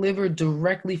can deliver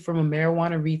directly from a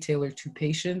marijuana retailer to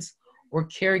patients or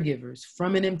caregivers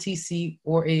from an MTC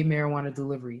or a marijuana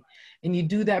delivery. And you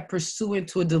do that pursuant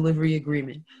to a delivery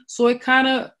agreement. So it kind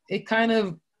of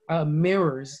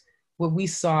mirrors what we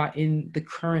saw in the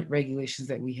current regulations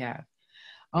that we have.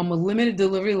 A limited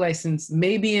delivery license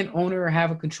may be an owner or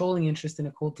have a controlling interest in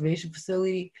a cultivation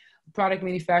facility, product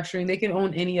manufacturing. They can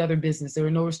own any other business. There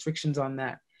are no restrictions on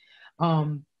that.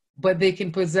 But they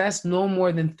can possess no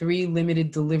more than 3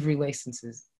 limited delivery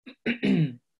licenses.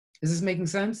 Is this making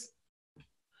sense?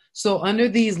 So under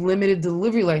these limited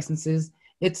delivery licenses,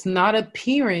 it's not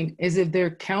appearing as if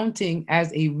they're counting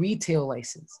as a retail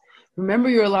license. Remember,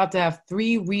 you're allowed to have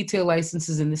 3 retail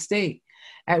licenses in the state.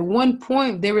 At one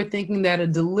point, they were thinking that a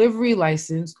delivery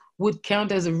license would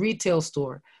count as a retail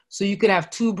store. So you could have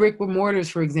 2 brick and mortars,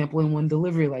 for example, in 1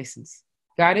 delivery license.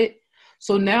 Got it?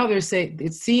 So now they're saying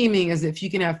it's seeming as if you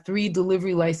can have 3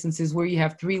 delivery licenses where you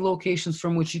have 3 locations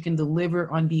from which you can deliver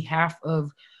on behalf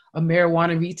of a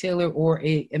marijuana retailer or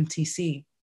a MTC.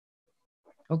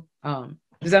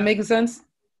 Does that make sense?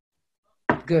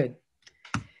 Good.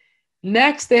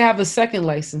 Next, they have a second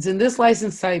license, and this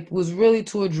license type was really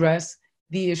to address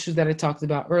the issues that I talked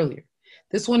about earlier.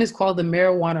 This one is called the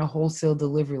marijuana wholesale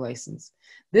delivery license.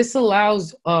 This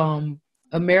allows a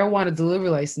marijuana delivery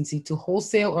licensee to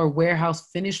wholesale or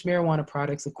warehouse finished marijuana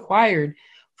products acquired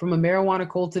from a marijuana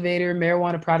cultivator,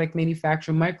 marijuana product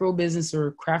manufacturer, micro business,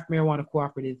 or craft marijuana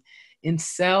cooperative, and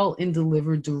sell and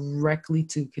deliver directly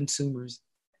to consumers.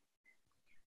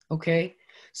 Okay,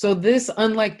 so this,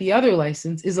 unlike the other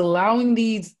license, is allowing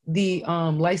the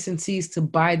licensees to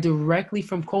buy directly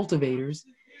from cultivators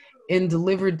and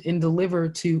deliver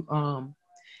to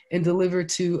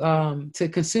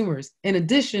consumers. In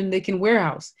addition, they can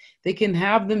warehouse. They can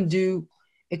have them do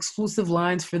exclusive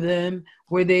lines for them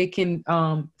where they can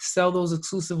sell those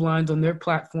exclusive lines on their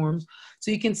platforms. So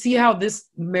you can see how this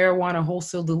marijuana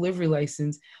wholesale delivery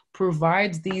license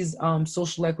provides these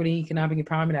social equity, economic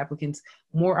empowerment applicants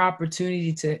more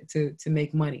opportunity to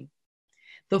make money.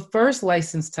 The first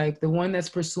license type, the one that's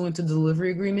pursuant to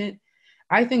delivery agreement,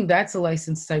 I think that's a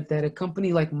license type that a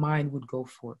company like mine would go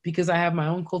for, because I have my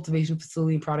own cultivation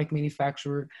facility and product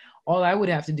manufacturer. All I would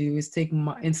have to do is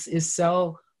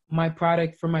sell my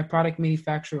product from my product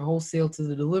manufacturer wholesale to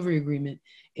the delivery agreement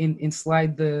and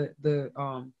slide those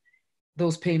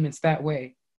payments that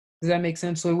way. Does that make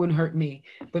sense? So it wouldn't hurt me.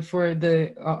 But for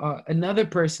another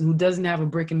person who doesn't have a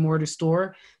brick and mortar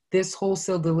store, this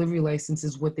wholesale delivery license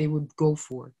is what they would go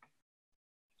for.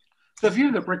 So if you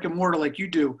have the brick and mortar like you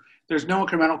do, there's no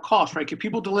incremental cost, right? Can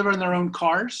people deliver in their own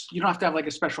cars? You don't have to have like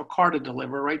a special car to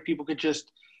deliver, right? People could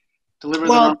just deliver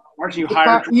their own cars.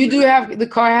 The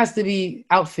car has to be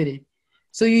outfitted.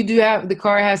 So the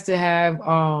car has to have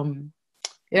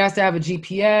it has to have a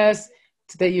GPS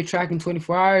that you're tracking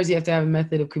 24 hours. You have to have a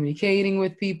method of communicating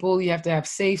with people. You have to have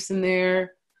safes in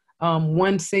there.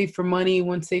 One safe for money,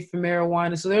 one safe for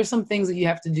marijuana. So there's some things that you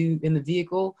have to do in the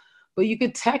vehicle, but you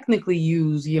could technically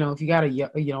use, if you got a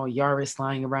Yaris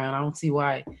lying around, I don't see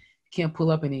why you can't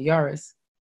pull up in a Yaris.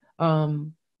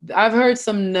 I've heard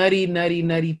some nutty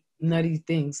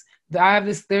things.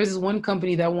 There's this one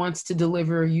company that wants to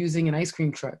deliver using an ice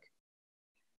cream truck.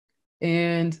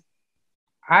 And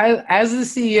I, as the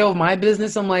CEO of my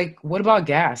business, I'm like, what about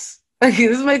gas? Like,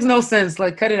 this makes no sense.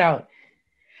 Like, cut it out.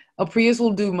 A Prius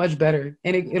will do much better,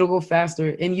 and it'll go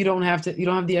faster, and you don't have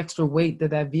the extra weight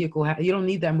that vehicle has. You don't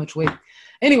need that much weight.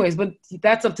 Anyways, but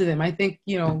that's up to them. I think,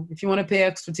 if you want to pay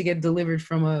extra to get delivered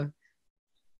from an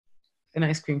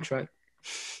ice cream truck,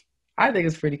 I think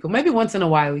it's pretty cool. Maybe once in a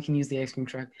while we can use the ice cream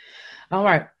truck. All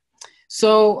right.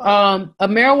 So a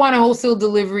marijuana wholesale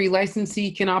delivery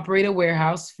licensee can operate a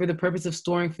warehouse for the purpose of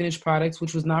storing finished products,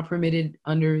 which was not permitted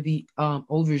under the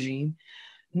old regime.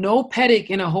 No PEDIC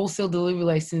in a wholesale delivery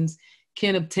license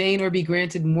can obtain or be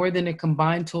granted more than a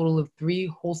combined total of 3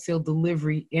 wholesale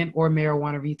delivery and or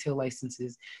marijuana retail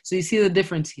licenses. So you see the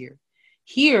difference here.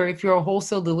 Here, if you're a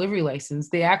wholesale delivery license,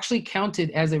 they actually count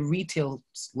it as a retail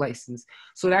license.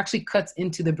 So it actually cuts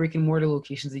into the brick and mortar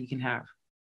locations that you can have.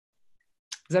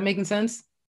 Is that making sense?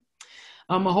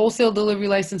 A wholesale delivery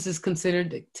license is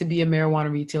considered to be a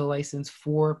marijuana retail license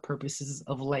for purposes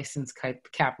of license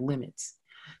cap limits.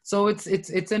 So it's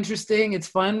interesting. It's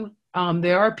fun.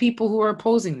 There are people who are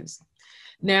opposing this.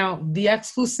 Now, the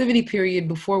exclusivity period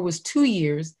before was 2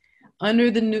 years. Under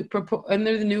the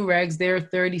new regs, they're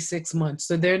 36 months.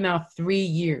 So they're now 3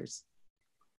 years.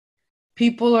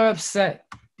 People are upset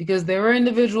because there are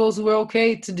individuals who are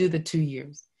okay to do the 2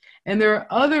 years. And there are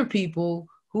other people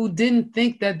who didn't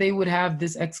think that they would have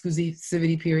this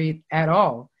exclusivity period at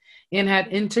all and had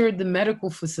entered the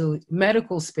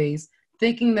medical space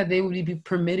thinking that they would be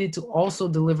permitted to also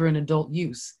deliver an adult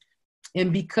use.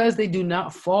 And because they do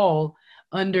not fall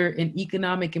under an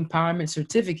economic empowerment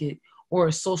certificate or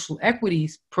a social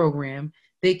equities program,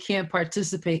 they can't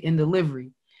participate in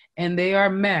delivery. And they are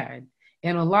mad.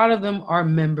 And a lot of them are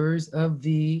members of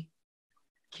the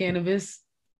Cannabis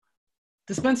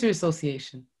Dispensary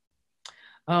Association.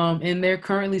 And they're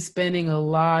currently spending a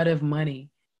lot of money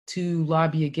to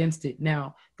lobby against it.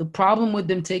 Now, the problem with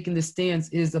them taking the stance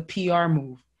is a PR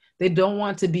move. They don't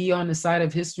want to be on the side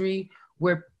of history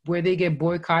where they get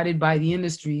boycotted by the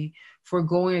industry for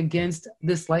going against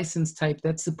this license type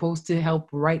that's supposed to help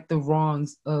right the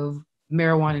wrongs of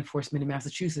marijuana enforcement in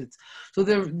Massachusetts. So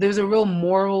there's a real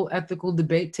moral, ethical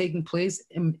debate taking place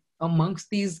amongst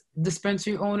these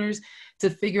dispensary owners to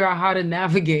figure out how to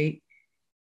navigate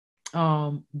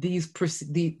these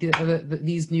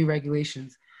new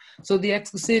regulations. So the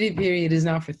exclusivity period is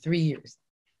now for 3 years.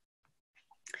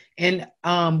 And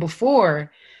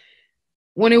before,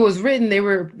 when it was written, they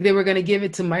were going to give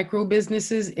it to micro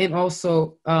businesses, and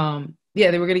also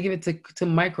they were going to give it to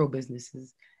micro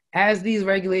businesses. As these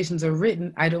regulations are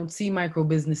written, I don't see micro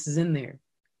businesses in there.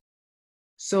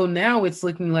 So now it's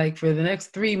looking like for the next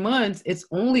 3 months, it's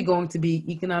only going to be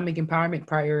economic empowerment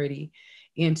priority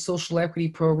and social equity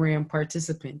program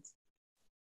participants.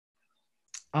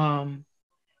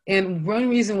 And one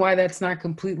reason why that's not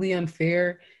completely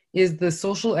unfair is the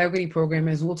social equity program,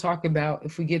 as we'll talk about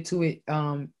if we get to it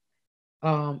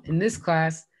in this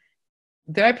class.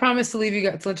 Did I promise to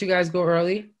let you guys go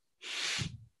early?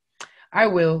 I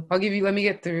will. Let me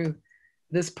get through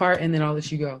this part and then I'll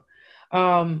let you go.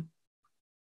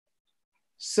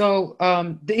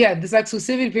 This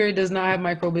exclusivity period does not have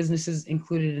micro businesses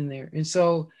included in there. And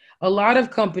so a lot of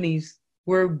companies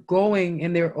were going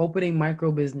and they're opening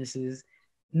micro businesses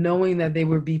knowing that they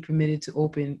would be permitted to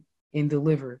open and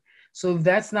deliver. So if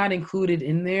that's not included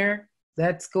in there,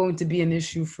 that's going to be an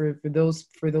issue for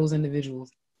those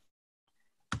individuals.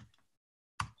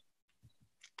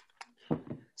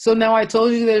 So now I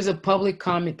told you there's a public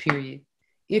comment period.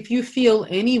 If you feel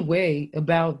any way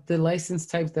about the license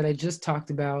types that I just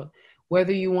talked about,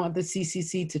 whether you want the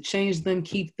CCC to change them,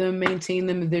 keep them, maintain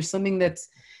them, if there's something that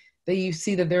you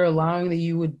see that they're allowing that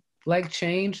you would like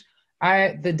change,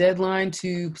 the deadline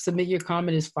to submit your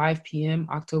comment is 5 p.m.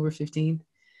 October 15th.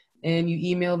 And you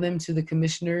email them to the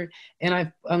commissioner,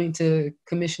 and to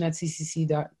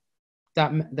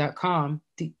commission@ccc.com,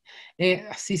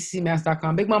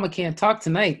 cccmass.com. Big Mama can't talk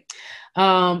tonight.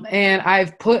 And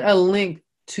I've put a link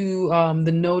to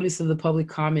the notice of the public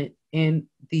comment in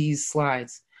these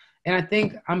slides. And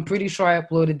I'm pretty sure I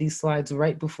uploaded these slides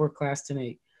right before class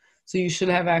tonight. So you should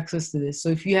have access to this. So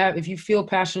if you feel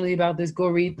passionately about this, go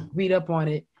read up on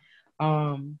it.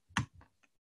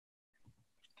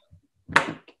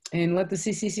 And let the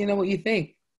CCC know what you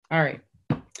think. All right.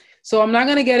 So I'm not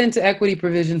going to get into equity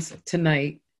provisions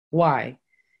tonight. Why?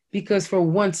 Because for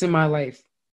once in my life,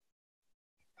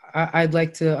 I'd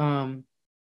like to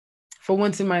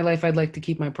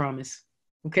keep my promise.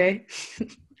 Okay?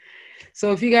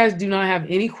 So if you guys do not have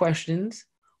any questions,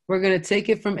 we're going to take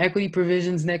it from equity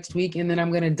provisions next week, and then I'm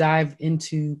going to dive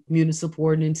into municipal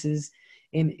ordinances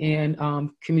and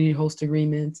community host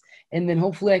agreements. And then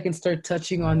hopefully I can start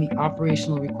touching on the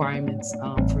operational requirements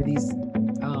for these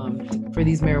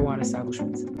marijuana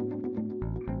establishments.